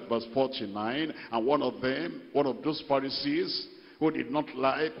 Look at verse 49. And one of those Pharisees who did not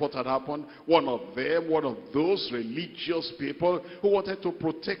like what had happened, one of those religious people who wanted to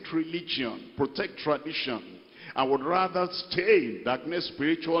protect religion, protect tradition, and would rather stay in darkness,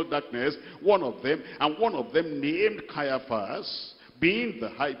 spiritual darkness, one of them named Caiaphas, being the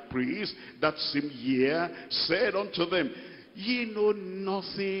high priest that same year, said unto them, ye know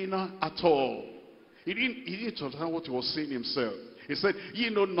nothing at all. He didn't understand what he was saying himself. He said, ye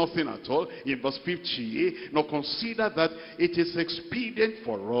know nothing at all. In verse 50, now consider that it is expedient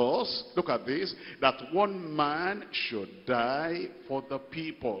for us, look at this, that one man should die for the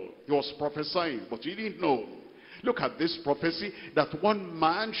people. He was prophesying, but he didn't know. Look at this prophecy, that one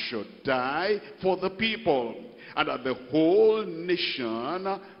man should die for the people, and that the whole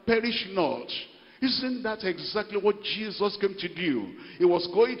nation perish not. Isn't that exactly what Jesus came to do? He was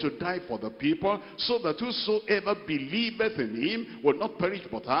going to die for the people, so that whosoever believeth in him will not perish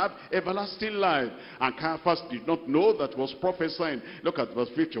but have everlasting life. And Caiaphas did not know that was prophesying. Look at verse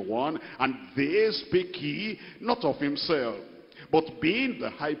 51. And this spake he not of himself, but being the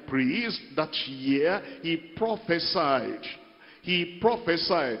high priest that year, he prophesied. He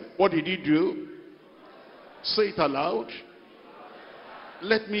prophesied. What did he do? Say it aloud.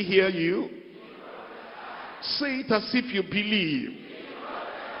 Let me hear you. Say it as if you believe.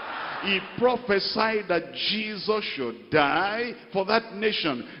 He prophesied that Jesus should die for that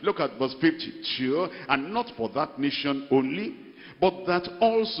nation. Look at verse 52. And not for that nation only, but that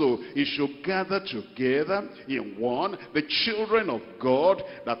also he should gather together in one the children of God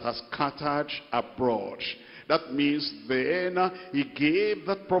that are scattered abroad. That means then he gave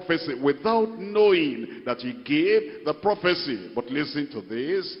that prophecy without knowing that he gave the prophecy. But listen to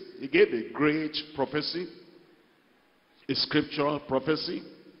this. He gave a great prophecy, a scriptural prophecy,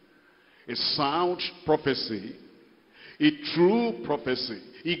 a sound prophecy, a true prophecy.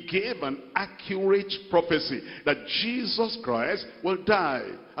 He gave an accurate prophecy that Jesus Christ will die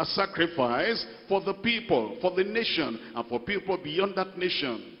a sacrifice for the people, for the nation, and for people beyond that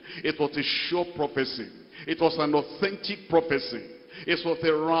nation. It was a sure prophecy. It was an authentic prophecy. It was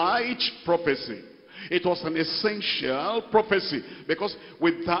a right prophecy. It was an essential prophecy, because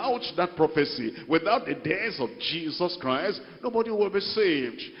without that prophecy, without the death of Jesus Christ, nobody will be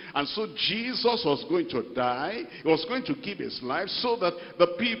saved. And so Jesus was going to die. He was going to give his life so that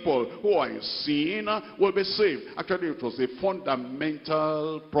the people who are in sin will be saved. Actually, it was a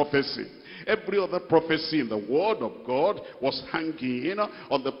fundamental prophecy. Every other prophecy in the word of God was hanging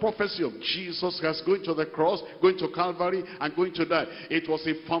on the prophecy of Jesus Christ going to the cross, going to Calvary, and going to die. It was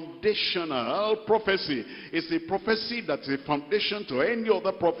a foundational prophecy. It's a prophecy that's a foundation to any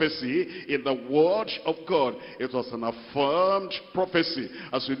other prophecy in the word of God. It was an affirmed prophecy.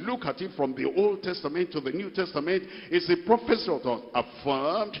 As we look at it from the Old Testament to the New Testament, it's a prophecy that was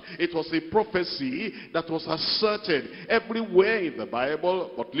affirmed. It was a prophecy that was asserted everywhere in the Bible.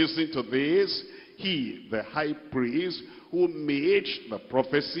 But listen to this. He, the high priest who made the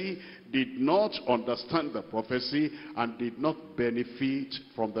prophecy, did not understand the prophecy and did not benefit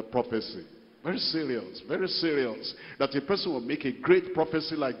from the prophecy. Very serious, that a person will make a great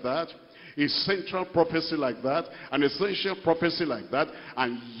prophecy like that, a central prophecy like that, an essential prophecy like that,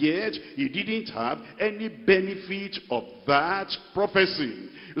 and yet he didn't have any benefit of that prophecy.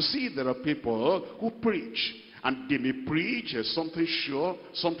 You see, there are people who preach, and they may preach as something sure,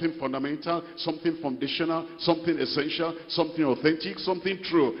 something fundamental, something foundational, something essential, something authentic, something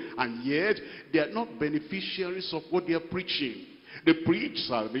true. And yet, they are not beneficiaries of what they are preaching. They preach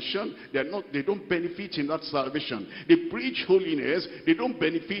salvation, they don't benefit in that salvation. They preach holiness, they don't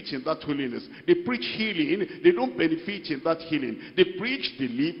benefit in that holiness. They preach healing, they don't benefit in that healing. They preach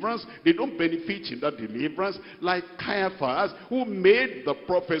deliverance, they don't benefit in that deliverance. Like Caiaphas, who made the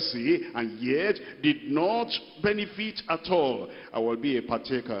prophecy and yet did not benefit at all. I will be a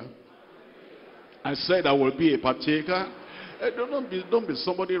partaker. I said I will be a partaker. Don't be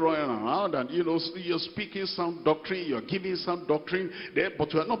somebody running around and, you know, you're speaking sound doctrine, you're giving sound doctrine, there,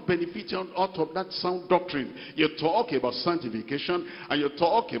 but you are not benefiting out of that sound doctrine. You talk about sanctification, and you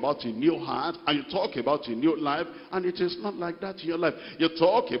talk about a new heart, and you talk about a new life, and it is not like that in your life. You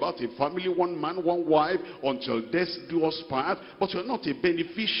talk about a family, one man, one wife, until death do us part, but you're not a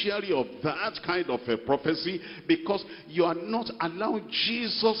beneficiary of that kind of a prophecy, because you are not allowing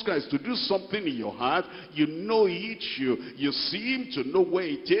Jesus Christ to do something in your heart. You know it, you seem to know where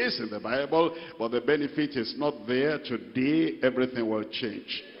it is in the Bible, but the benefit is not there. Today everything will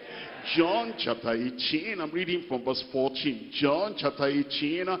change. John chapter 18, I'm reading from verse 14. John chapter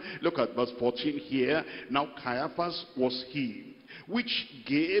 18, look at verse 14 here. Now Caiaphas was he which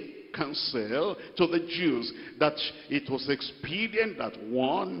gave counsel to the Jews that it was expedient that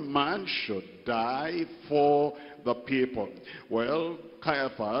one man should die for the people. Well,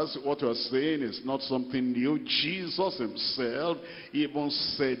 Caiaphas, what you're saying is not something new. Jesus himself even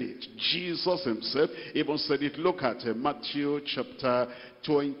said it. Jesus himself even said it. Look at Matthew chapter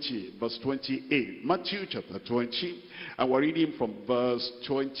 20, verse 28. Matthew chapter 20, and we're reading from verse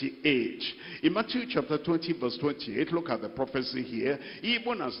 28. In Matthew chapter 20, verse 28, look at the prophecy here.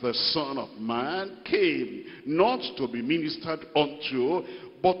 Even as the Son of Man came, not to be ministered unto,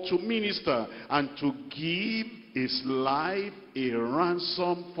 but to minister, and to give his life a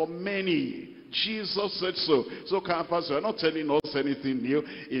ransom for many. Jesus said so. So Caiaphas, you're not telling us anything new.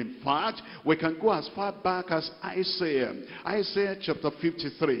 In fact, we can go as far back as Isaiah. Isaiah chapter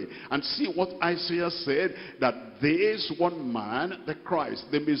 53. And see what Isaiah said, that this one man, the Christ,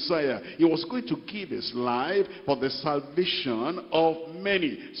 the Messiah, he was going to give his life for the salvation of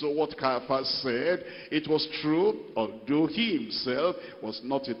many. So what Caiaphas said, it was true, although he himself was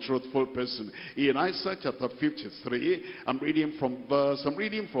not a truthful person. In Isaiah chapter 53, I'm reading from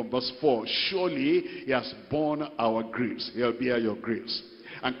verse 4. Surely he has borne our griefs. He'll bear your griefs,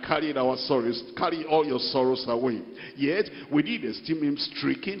 and carried our sorrows, carry all your sorrows away. Yet we did esteem him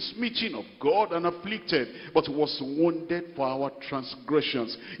stricken, smitten of God, and afflicted. But he was wounded for our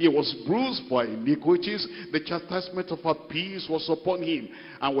transgressions. He was bruised for our iniquities. The chastisement of our peace was upon him.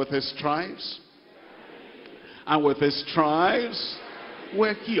 And with his stripes,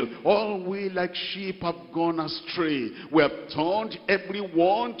 we're healed. All we like sheep have gone astray. We have turned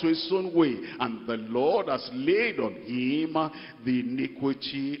everyone to his own way, and the Lord has laid on him the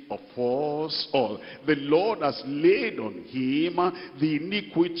iniquity of us all. The Lord has laid on him the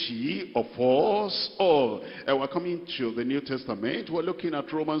iniquity of us all. And we're coming to the New Testament. We're looking at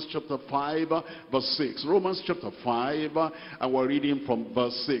Romans chapter 5, verse 6. Romans chapter 5, and we're reading from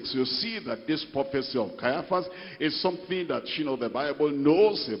verse 6. You see that this prophecy of Caiaphas is something that, you know, the Bible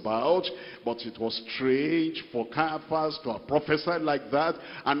knows about, but it was strange for Caiaphas to have prophesied like that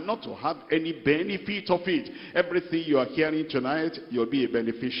and not to have any benefit of it. Everything you are hearing tonight, you'll be a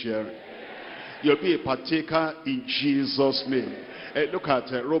beneficiary. You'll be a partaker in Jesus' name. Look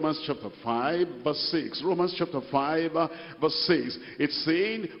at Romans chapter 5, verse 6. Romans chapter 5, verse 6. It's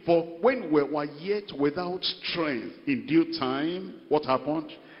saying, for when we were yet without strength, in due time, what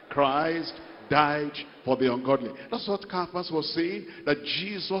happened? Christ died for the ungodly. That's what Caiaphas was saying, that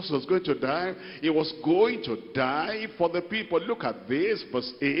Jesus was going to die. He was going to die for the people. Look at this,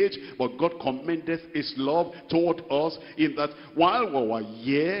 verse 8. But God commendeth his love toward us, in that while we were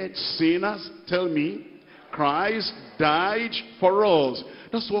yet sinners, tell me, Christ died for us.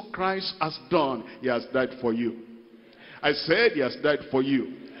 That's what Christ has done. He has died for you. I said he has died for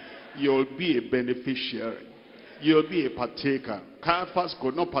you. You'll be a beneficiary. You'll be a partaker. Caiaphas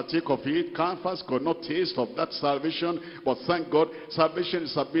could not partake of it. Caiaphas could not taste of that salvation. But thank God, salvation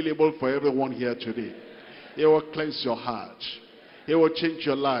is available for everyone here today. He will cleanse your heart. He will change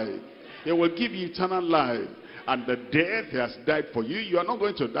your life. He will give you eternal life. And the death he has died for you, you are not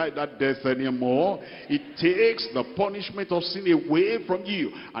going to die that death anymore. It takes the punishment of sin away from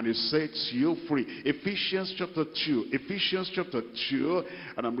you, and it sets you free. Ephesians chapter 2. Ephesians chapter 2,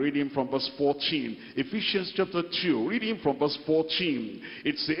 and I'm reading from verse 14. Ephesians chapter 2, reading from verse 14.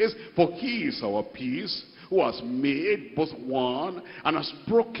 It says, for he is our peace, who has made both one, and has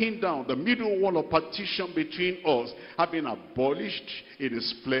broken down the middle wall of partition between us, having abolished in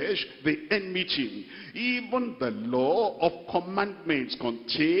his flesh the enmity, even the law of commandments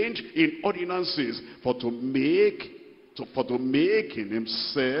contained in ordinances, for to make for to make in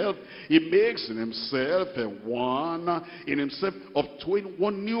himself, he makes in himself one, in himself of twain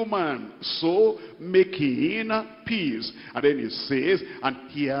one new man, so making peace. And then he says,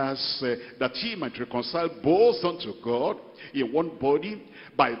 and he has that he might reconcile both unto God in one body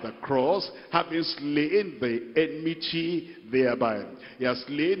by the cross, having slain the enmity thereby. He has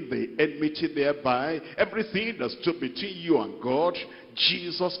slain the enmity thereby. Everything that stood between you and God,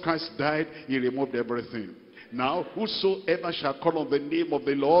 Jesus Christ died, he removed everything. Now, whosoever shall call on the name of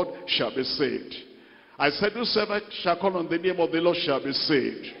the Lord shall be saved. I said, whosoever shall call on the name of the Lord shall be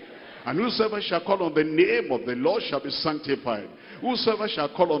saved. And whosoever shall call on the name of the Lord shall be sanctified. Whosoever shall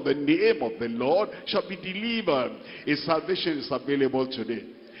call on the name of the Lord shall be delivered. His salvation is available today.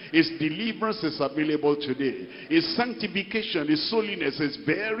 His deliverance is available today. His sanctification, his holiness, his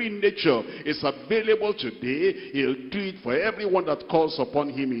very nature is available today. He'll do it for everyone that calls upon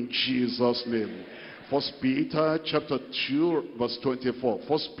him in Jesus' name. 1 Peter chapter 2 verse 24.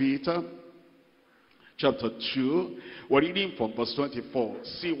 1 Peter chapter 2, we're reading from verse 24.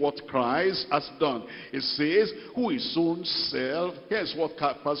 See what Christ has done. It says, who his own self, here's what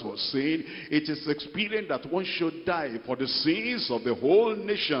Caiaphas was saying, it is expedient that one should die for the sins of the whole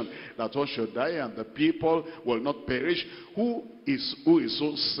nation, that one should die and the people will not perish. Who his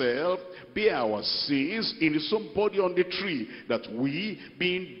own self bear our sins in his own body on the tree, that we,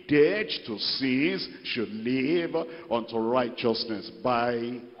 being dead to sins, should live unto righteousness,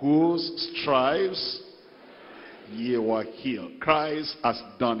 by whose stripes ye were healed. Christ has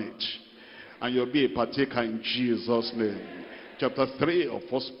done it, and you'll be a partaker in Jesus' name. Chapter 3 of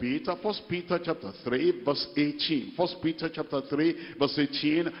 1 Peter. 1 Peter chapter 3 verse 18. 1 Peter chapter 3 verse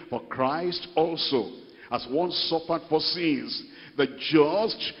 18. For Christ also, as once suffered for sins, the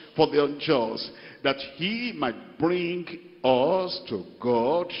just for the unjust, that he might bring us to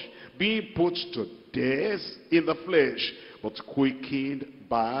God, being put to death in the flesh, but quickened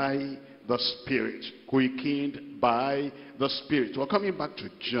by the Spirit. Quickened by the Spirit. We're coming back to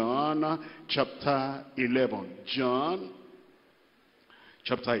John chapter 11. John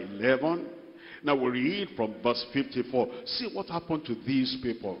chapter 11. Now we read from verse 54. See what happened to these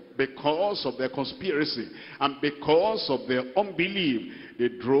people. Because of their conspiracy and because of their unbelief, they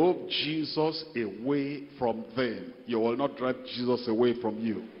drove Jesus away from them. You will not drive Jesus away from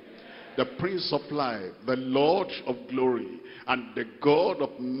you. The Prince of Life, the Lord of glory, and the God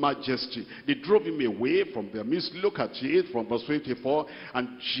of majesty, they drove him away from their midst. Look at it from verse 24.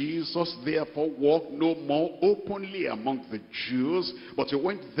 And Jesus therefore walked no more openly among the Jews, but he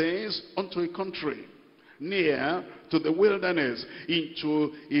went thence unto a country near to the wilderness,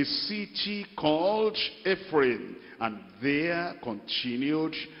 into a city called Ephraim, and there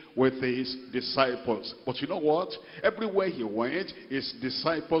continued with his disciples. But you know what? Everywhere he went, his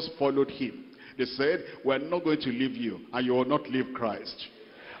disciples followed him. They said, we're not going to leave you, and you will not leave Christ.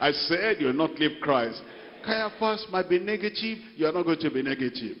 I said, you will not leave Christ. Caiaphas might be negative, you are not going to be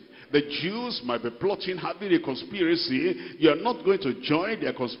negative. The Jews might be plotting, having a conspiracy. You are not going to join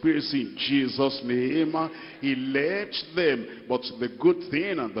their conspiracy in Jesus' name. He led them. But the good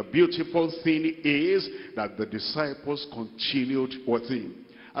thing and the beautiful thing is that the disciples continued with him.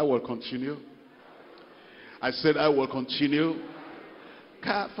 I will continue. I said, I will continue.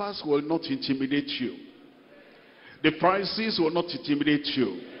 Caiaphas will not intimidate you. The Pharisees will not intimidate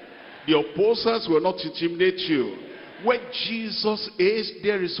you. The opposers will not intimidate you. Where Jesus is,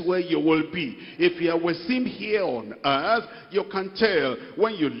 there is where you will be. If you are with him here on earth, you can tell.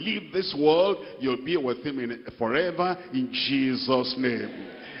 When you leave this world, you'll be with him forever in Jesus' name.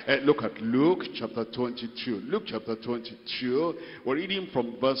 Look at Luke chapter 22. Luke chapter 22. We're reading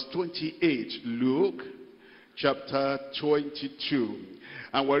from verse 28. Luke chapter 22.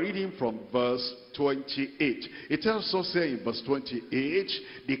 And we're reading from verse 28. It tells us here in verse 28,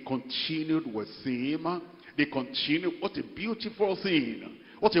 they continued with him. They continued. What a beautiful thing.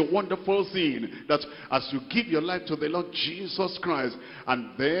 What a wonderful thing, that as you give your life to the Lord Jesus Christ, and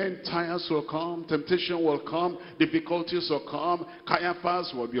then trials will come, temptation will come, difficulties will come,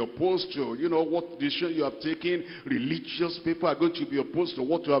 Caiaphas will be opposed to, you know, what decision you have taken. Religious people are going to be opposed to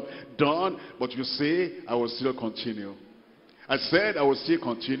what you have done, but you say, I will still continue. I said, I will still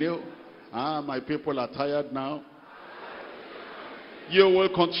continue. My people are tired now. You will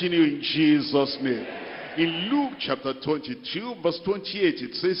continue in Jesus' name. In Luke chapter 22 verse 28,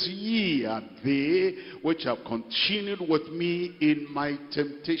 it says, ye are they which have continued with me in my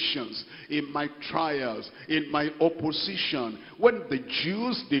temptations, in my trials, in my opposition. When the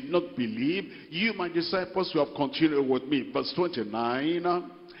Jews did not believe, you, my disciples, who have continued with me. Verse 29,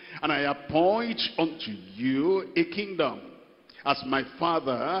 and I appoint unto you a kingdom, as my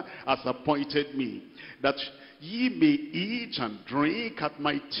Father has appointed me, that ye may eat and drink at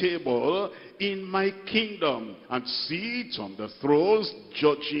my table in my kingdom, and sit on the thrones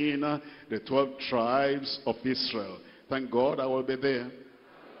judging the 12 tribes of Israel. Thank God I will be there.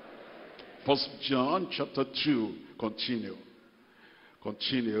 1 John chapter 2, continue. 1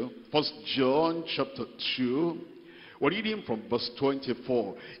 John chapter 2, we're reading from verse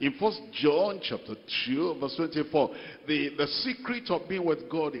 24. In 1 John chapter 2, verse 24, the secret of being with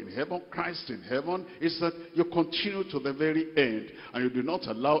God in heaven, Christ in heaven, is that you continue to the very end. And you do not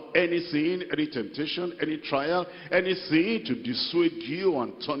allow anything, any temptation, any trial, anything to dissuade you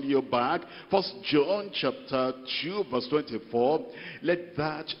and turn you back. 1 John chapter 2, verse 24, let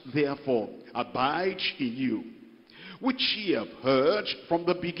that therefore abide in you, which ye have heard from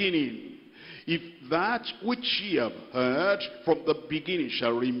the beginning. If that which ye have heard from the beginning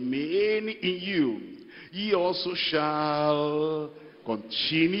shall remain in you, ye also shall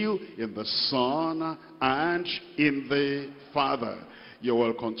continue in the Son and in the Father. You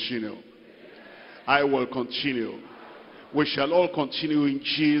will continue. I will continue. We shall all continue in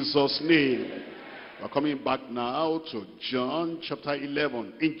Jesus' name. We're coming back now to John chapter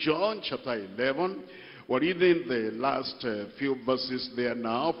 11. In John chapter 11, we're reading the last few verses there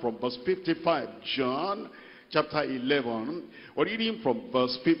now from verse 55. John chapter 11, we're reading from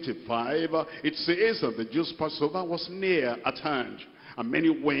verse 55. It says that the Jews' Passover was near at hand, and many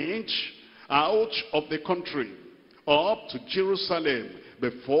went out of the country up to Jerusalem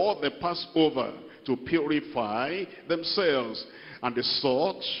before the Passover to purify themselves. And they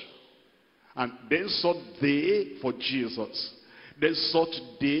sought, and then sought they for Jesus. Then sought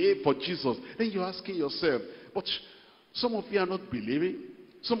they for Jesus. Then you're asking yourself, but some of you are not believing.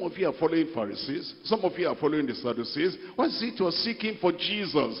 Some of you are following Pharisees. Some of you are following the Sadducees. Why is it you are seeking for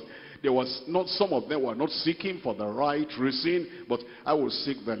Jesus? There was not, some of them were not seeking for the right reason, but I will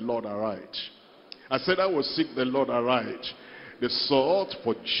seek the Lord aright. I said I will seek the Lord aright. They sought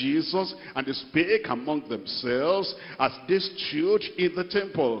for Jesus, and they spake among themselves as they stood in the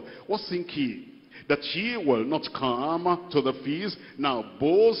temple. What think ye? That ye will not come to the feast? Now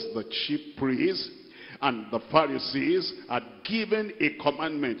both the chief priests and the Pharisees had given a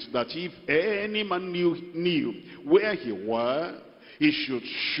commandment that if any man knew where he were, he should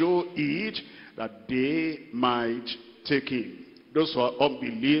show it, that they might take him. Those who are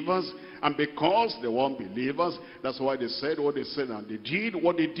unbelievers, and because they were unbelievers, that's why they said what they said, and they did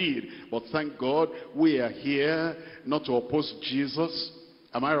what they did. But thank God we are here not to oppose Jesus.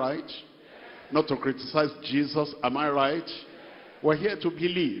 Am I right? Not to criticize Jesus. Am I right? We're here to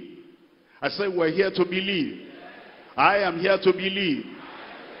believe. I say we're here to believe. I am here to believe.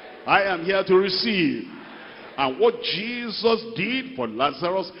 I am here to receive. And what Jesus did for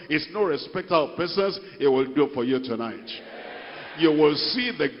Lazarus is no respecter of persons. He will do for you tonight. You will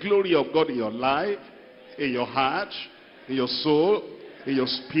see the glory of God in your life, in your heart, in your soul, in your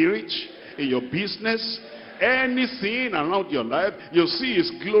spirit, in your business. Anything around your life, you'll see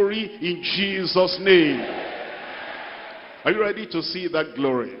his glory in Jesus' name. Are you ready to see that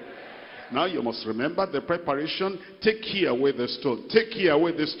glory? Now you must remember the preparation. Take here away the stone. Take here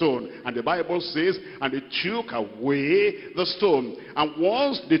away the stone. And the Bible says, and they took away the stone. And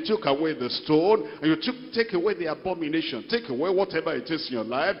once they took away the stone, and you take away the abomination, take away whatever it is in your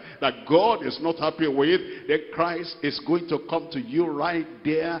life that God is not happy with, then Christ is going to come to you right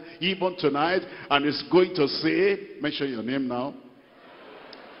there, even tonight, and is going to say, mention your name now,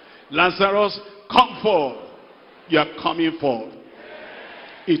 Lazarus, come forth. You are coming forth.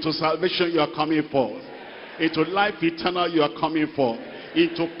 Into salvation you are coming forth. Into life eternal you are coming forth.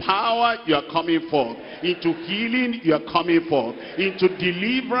 Into power you are coming forth. Into healing you are coming forth. Into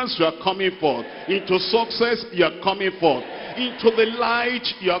deliverance you are coming forth. Into success you are coming forth. Into the light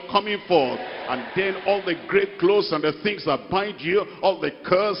you are coming forth. And then all the great clothes and the things that bind you, all the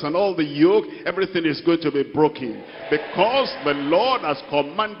curse and all the yoke, everything is going to be broken. Because the Lord has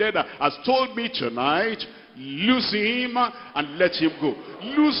commanded, has told me tonight, loose him and let him go.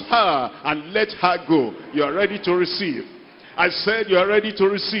 Loose her and let her go. You are ready to receive. I said you are ready to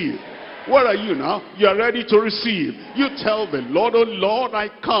receive. Where are you now? You are ready to receive. You tell the Lord, oh Lord, I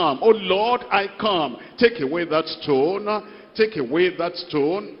come. Oh Lord, I come. Take away that stone. Take away that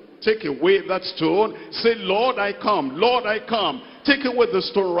stone. Take away that stone. Say, Lord, I come. Lord, I come. Take away the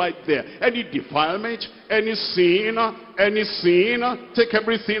stone right there. Any defilement, any sin, take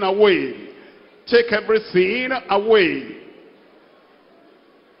everything away. Take everything away.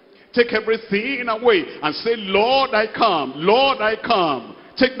 Take everything away and say, Lord, I come. Lord, I come.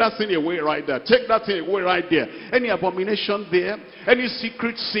 Take that thing away right there. Take that thing away right there. Any abomination there, any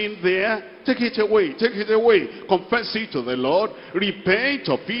secret sin there, take it away. Take it away. Confess it to the Lord. Repent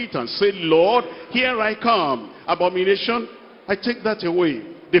of it and say, Lord, here I come. Abomination, I take that away.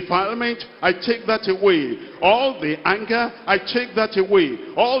 Defilement, I take that away. All the anger, I take that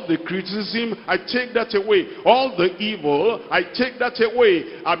away. All the criticism, I take that away. All the evil, I take that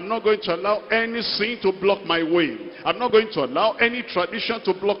away. I'm not going to allow any sin to block my way. I'm not going to allow any tradition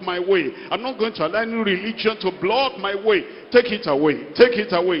to block my way. I'm not going to allow any religion to block my way. Take it away. Take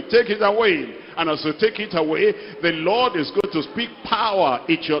it away. Take it away. And as you take it away, the Lord is going to speak power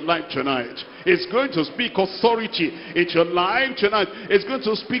into your life tonight. It's going to speak authority into your life tonight. It's going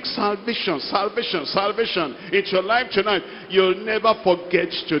to speak salvation, salvation, salvation into your life tonight. You'll never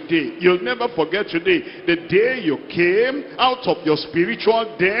forget today. You'll never forget today the day you came out of your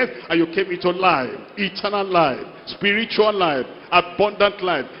spiritual death and you came into life, eternal life, spiritual life, abundant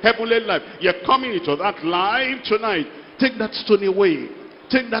life, heavenly life. You're coming into that life tonight. Take that stone away.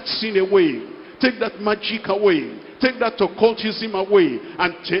 Take that sin away. Take that magic away. Take that occultism away.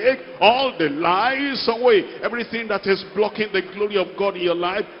 And take all the lies away. Everything that is blocking the glory of God in your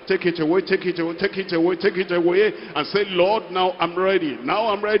life, take it away, take it away, take it away, take it away. And say, Lord, now I'm ready. Now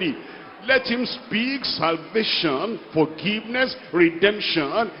I'm ready. Let him speak salvation, forgiveness,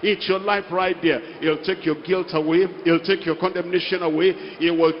 redemption into your life right there. He'll take your guilt away. He'll take your condemnation away.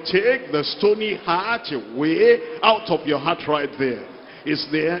 He will take the stony heart away out of your heart right there. Is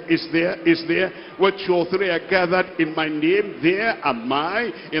there. Where 2 or 3 are gathered in my name, there am I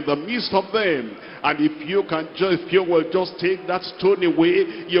in the midst of them. And if you will just take that stone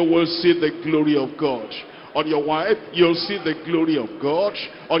away, you will see the glory of God. On your wife, you'll see the glory of God.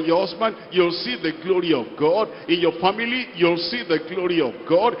 On your husband, you'll see the glory of God. In your family, you'll see the glory of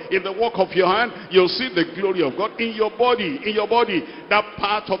God. In the work of your hand, you'll see the glory of God. In your body, that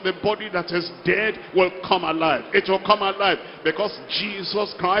part of the body that is dead will come alive. It will come alive because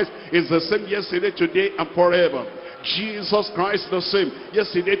Jesus Christ is the same yesterday, today, and forever. Jesus Christ the same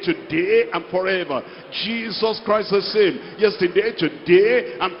yesterday, today, and forever. Jesus Christ the same yesterday,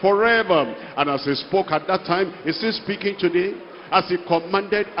 today, and forever. And as he spoke at that time, is he speaking today? As he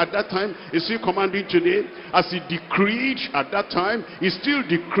commanded at that time, is he commanding today? As he decreed at that time, he's still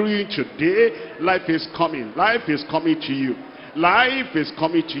decreeing today. Life is coming. Life is coming to you. Life is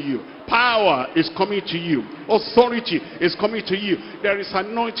coming to you. Power is coming to you. Authority is coming to you. There is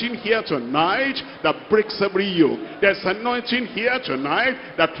anointing here tonight that breaks every yoke. There's anointing here tonight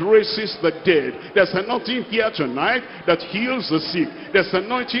that raises the dead. There's anointing here tonight that heals the sick. There's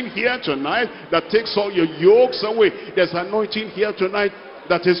anointing here tonight that takes all your yokes away. There's anointing here tonight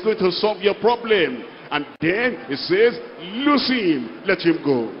that is going to solve your problem. And then it says, loose him, let him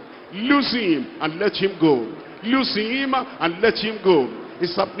go. Loose him and let him go. Loose him and let him go.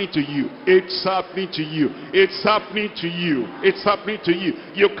 It's happening to you. It's happening to you. It's happening to you. It's happening to you.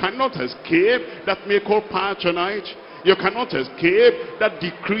 You cannot escape that miracle power tonight. You cannot escape that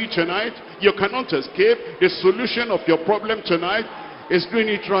decree tonight. You cannot escape the solution of your problem tonight. It's doing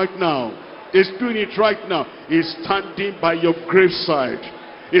it right now. It's doing it right now. It's standing by your graveside.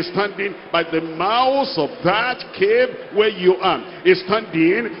 Is standing by the mouth of that cave where you are. Is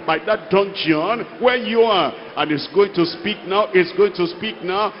standing by that dungeon where you are. And is going to speak now. Is going to speak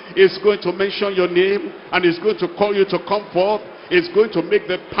now. Is going to mention your name. And is going to call you to come forth. Is going to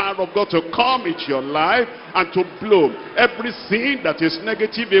make the power of God to come into your life. And to blow everything that is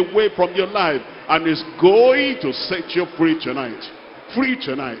negative away from your life. And is going to set you free tonight. Free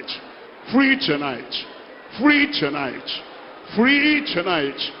tonight. Free tonight. Free tonight. Free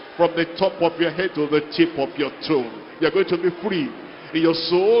tonight, from the top of your head to the tip of your toe. You're going to be free. In your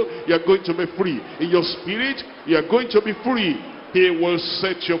soul, you're going to be free. In your spirit, you're going to be free. He will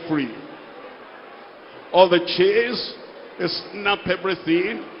set you free. All the chains, he'll snap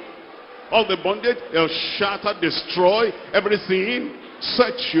everything. All the bondage, he'll shatter, destroy everything.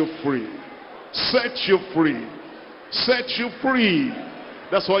 Set you free. Set you free. Set you free.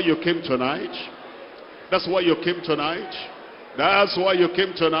 That's why you came tonight. That's why you came tonight. That's why you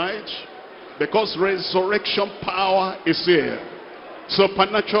came tonight. Because resurrection power is here.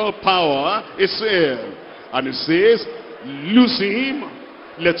 Supernatural power is here. And it says, loose him,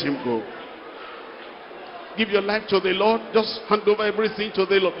 let him go. Give your life to the Lord. Just hand over everything to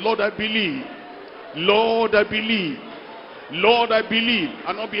the Lord. Lord, I believe. Lord, I believe. Lord, I believe.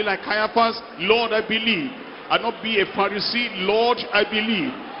 I'll not be like Caiaphas. Lord, I believe. I'll not be a Pharisee. Lord, I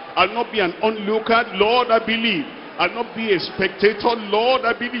believe. I'll not be an onlooker. Lord, I believe. I'll not be a spectator. Lord,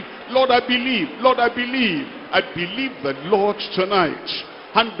 I believe. Lord, I believe. Lord, I believe. I believe the Lord tonight.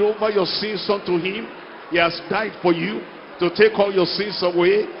 Hand over your sins unto him. He has died for you. to take all your sins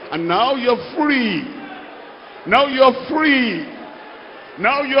away. And now you're free. Now you're free.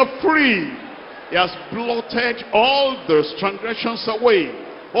 Now you're free. He has blotted all the transgressions away.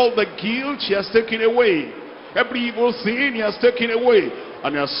 All the guilt he has taken away. Every evil thing he has taken away.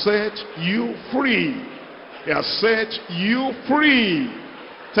 And he has set you free. He has set you free.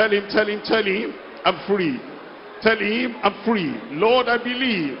 Tell him, I'm free. Tell him, I'm free. Lord, I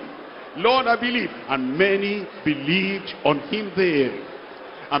believe. Lord, I believe. And many believed on him there.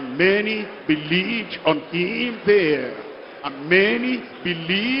 And many believed on him there. And many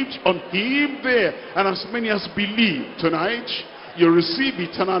believed on him there. And as many as believe tonight, you receive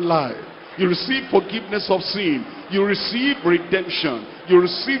eternal life. You receive forgiveness of sin. You receive redemption. You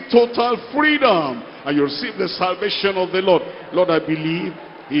receive total freedom. And you receive the salvation of the Lord. Lord, I believe.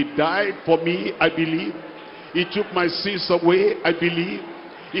 He died for me, I believe. He took my sins away, I believe.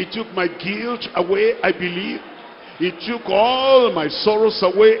 He took my guilt away, I believe. He took all my sorrows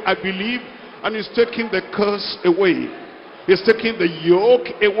away, I believe. And he's taking the curse away. He's taking the yoke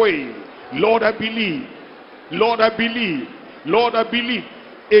away. Lord, I believe. Lord, I believe. Lord, I believe.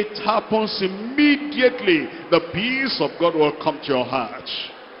 It happens immediately. The peace of God will come to your heart.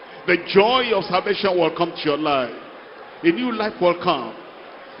 The joy of salvation will come to your life. A new life will come.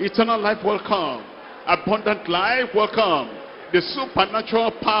 Eternal life will come. Abundant life will come. The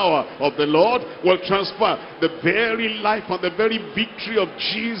supernatural power of the Lord will transfer the very life and the very victory of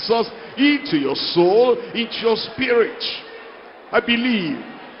Jesus into your soul, into your spirit. I believe.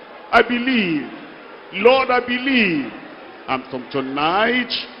 I believe. Lord, I believe. And from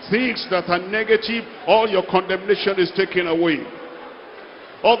tonight, things that are negative, all your condemnation is taken away.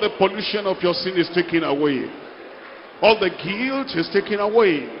 All the pollution of your sin is taken away. All the guilt is taken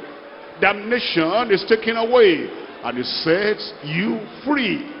away. Damnation is taken away. And it sets you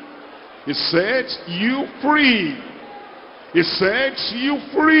free. It sets you free. It sets you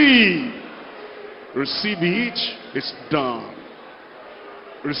free. Receive it, it's done.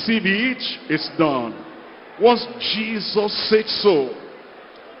 Receive it, it's done. Once Jesus said so,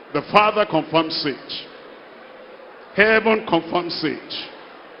 the Father confirms it. Heaven confirms it.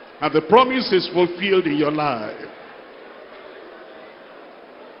 And the promise is fulfilled in your life.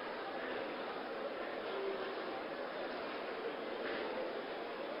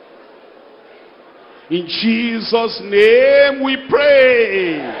 In Jesus' name we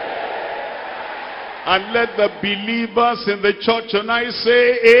pray. And let the believers in the church tonight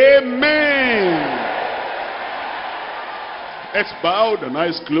say amen. Let's bow, the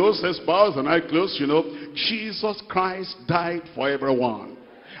eyes closed. Let's bow, the eyes closed. You know, Jesus Christ died for everyone.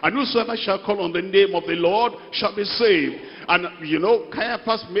 And whosoever shall call on the name of the Lord shall be saved. And you know,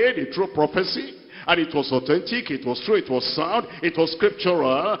 Caiaphas made a true prophecy. And it was authentic, it was true, it was sound, it was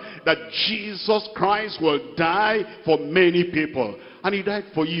scriptural, that Jesus Christ will die for many people. And he died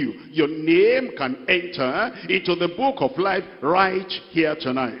for you. Your name can enter into the book of life right here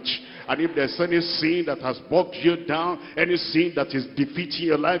tonight. And if there's any sin that has bogged you down, any sin that is defeating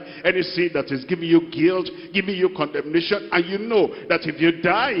your life, any sin that is giving you guilt, giving you condemnation, and you know that if you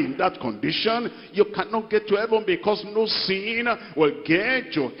die in that condition, you cannot get to heaven because no sin will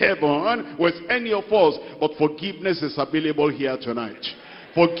get to heaven with any of us. But forgiveness is available here tonight.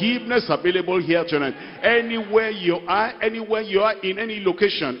 Forgiveness available here tonight. Anywhere you are in any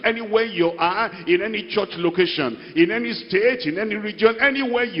location, anywhere you are in any church location, in any state, in any region,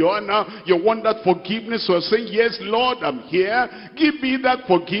 anywhere you are now, you want that forgiveness. So saying, yes, Lord, I'm here. Give me that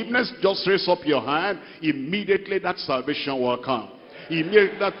forgiveness. Just raise up your hand. Immediately that salvation will come.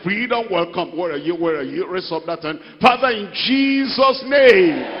 Immediately that freedom will come. Where are you? Where are you? Raise up that hand. Father, in Jesus'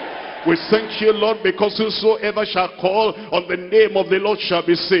 name. We thank you, Lord, because whosoever shall call on the name of the Lord shall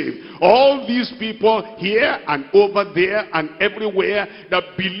be saved. All these people here and over there and everywhere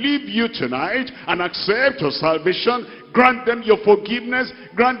that believe you tonight and accept your salvation, grant them your forgiveness,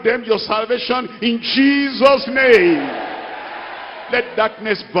 grant them your salvation in Jesus' name. Let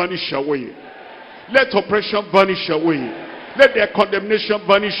darkness vanish away. Let oppression vanish away. Let their condemnation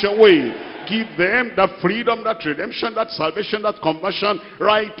vanish away. Give them that freedom, that redemption, that salvation, that conversion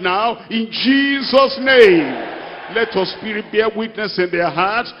right now in Jesus' name. Let your spirit bear witness in their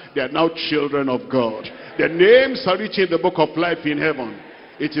hearts. They are now children of God. Their names are written in the book of life in heaven.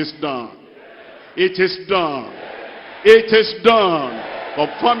 It is done. It is done. It is done.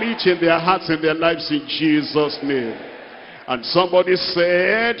 Confirm it in their hearts and their lives in Jesus' name. And somebody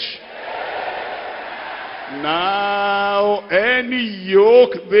said, now any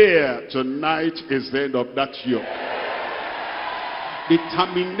yoke there tonight is the end of that yoke. The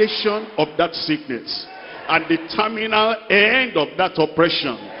termination of that sickness and the terminal end of that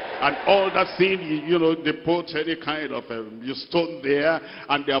oppression And all that thing, you know, they put any kind of you stone there,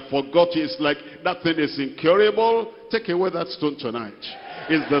 and they have forgotten. It's like that thing is incurable. Take away that stone tonight.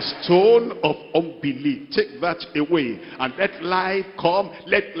 It's the stone of unbelief. Take that away, and let life come.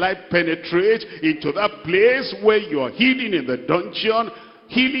 Let life penetrate into that place where you are healing in the dungeon.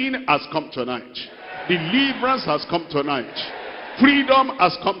 Healing has come tonight. Deliverance has come tonight. Freedom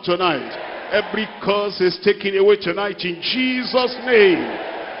has come tonight. Every curse is taken away tonight in Jesus' name.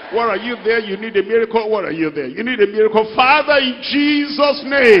 Where are you there? You need a miracle. Where are you there? You need a miracle. Father, in Jesus'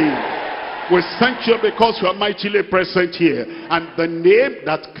 name, we thank you because you are mightily present here. And the name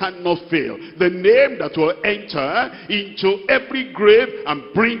that cannot fail, the name that will enter into every grave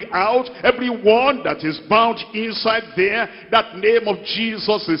and bring out everyone that is bound inside there, that name of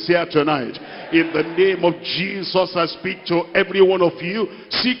Jesus is here tonight. In the name of Jesus, I speak to every one of you.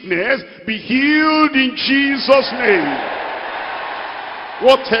 Sickness, be healed in Jesus' name.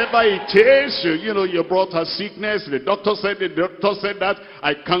 Whatever it is, you know, you brought her sickness, the doctor said that,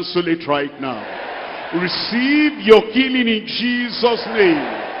 I cancel it right now. Receive your healing in Jesus' name.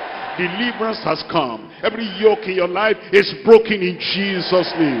 Deliverance has come. Every yoke in your life is broken in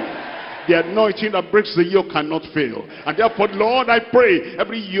Jesus' name. The anointing that breaks the yoke cannot fail. And therefore, Lord, I pray,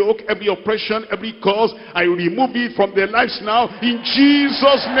 every yoke, every oppression, every cause, I remove it from their lives now in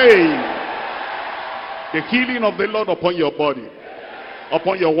Jesus' name. The healing of the Lord upon your body,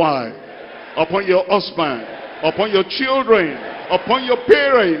 upon your wife, upon your husband, upon your children, upon your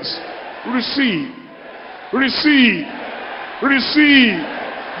parents. Receive, receive, receive.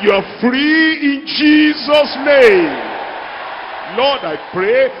 You are free in Jesus' name. Lord, I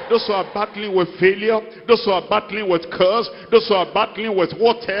pray, those who are battling with failure, those who are battling with curse, those who are battling with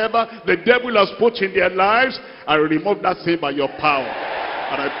whatever the devil has put in their lives, I remove that thing by your power.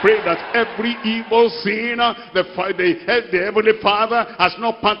 And I pray that every evil sin the Heavenly Father has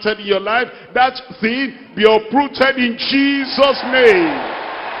not planted in your life, that thing be uprooted in Jesus' name.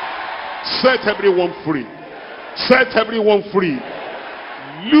 Set everyone free. Set everyone free.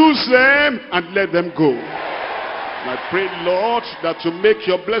 Loose them and let them go. And I pray, Lord, that you make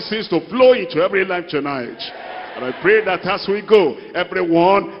your blessings to flow into every life tonight. And I pray that as we go,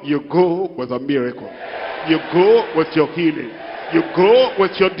 everyone, you go with a miracle. You go with your healing. You go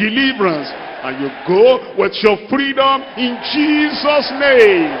with your deliverance, and you go with your freedom in Jesus'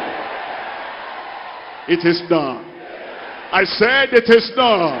 name. It is done. I said it is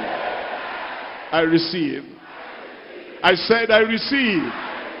done. I receive. I said I receive.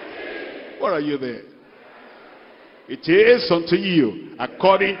 Where are you there? It is unto you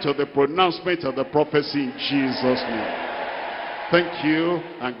according to the pronouncement of the prophecy in Jesus' name. Thank you,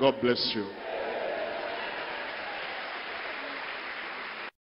 and God bless you.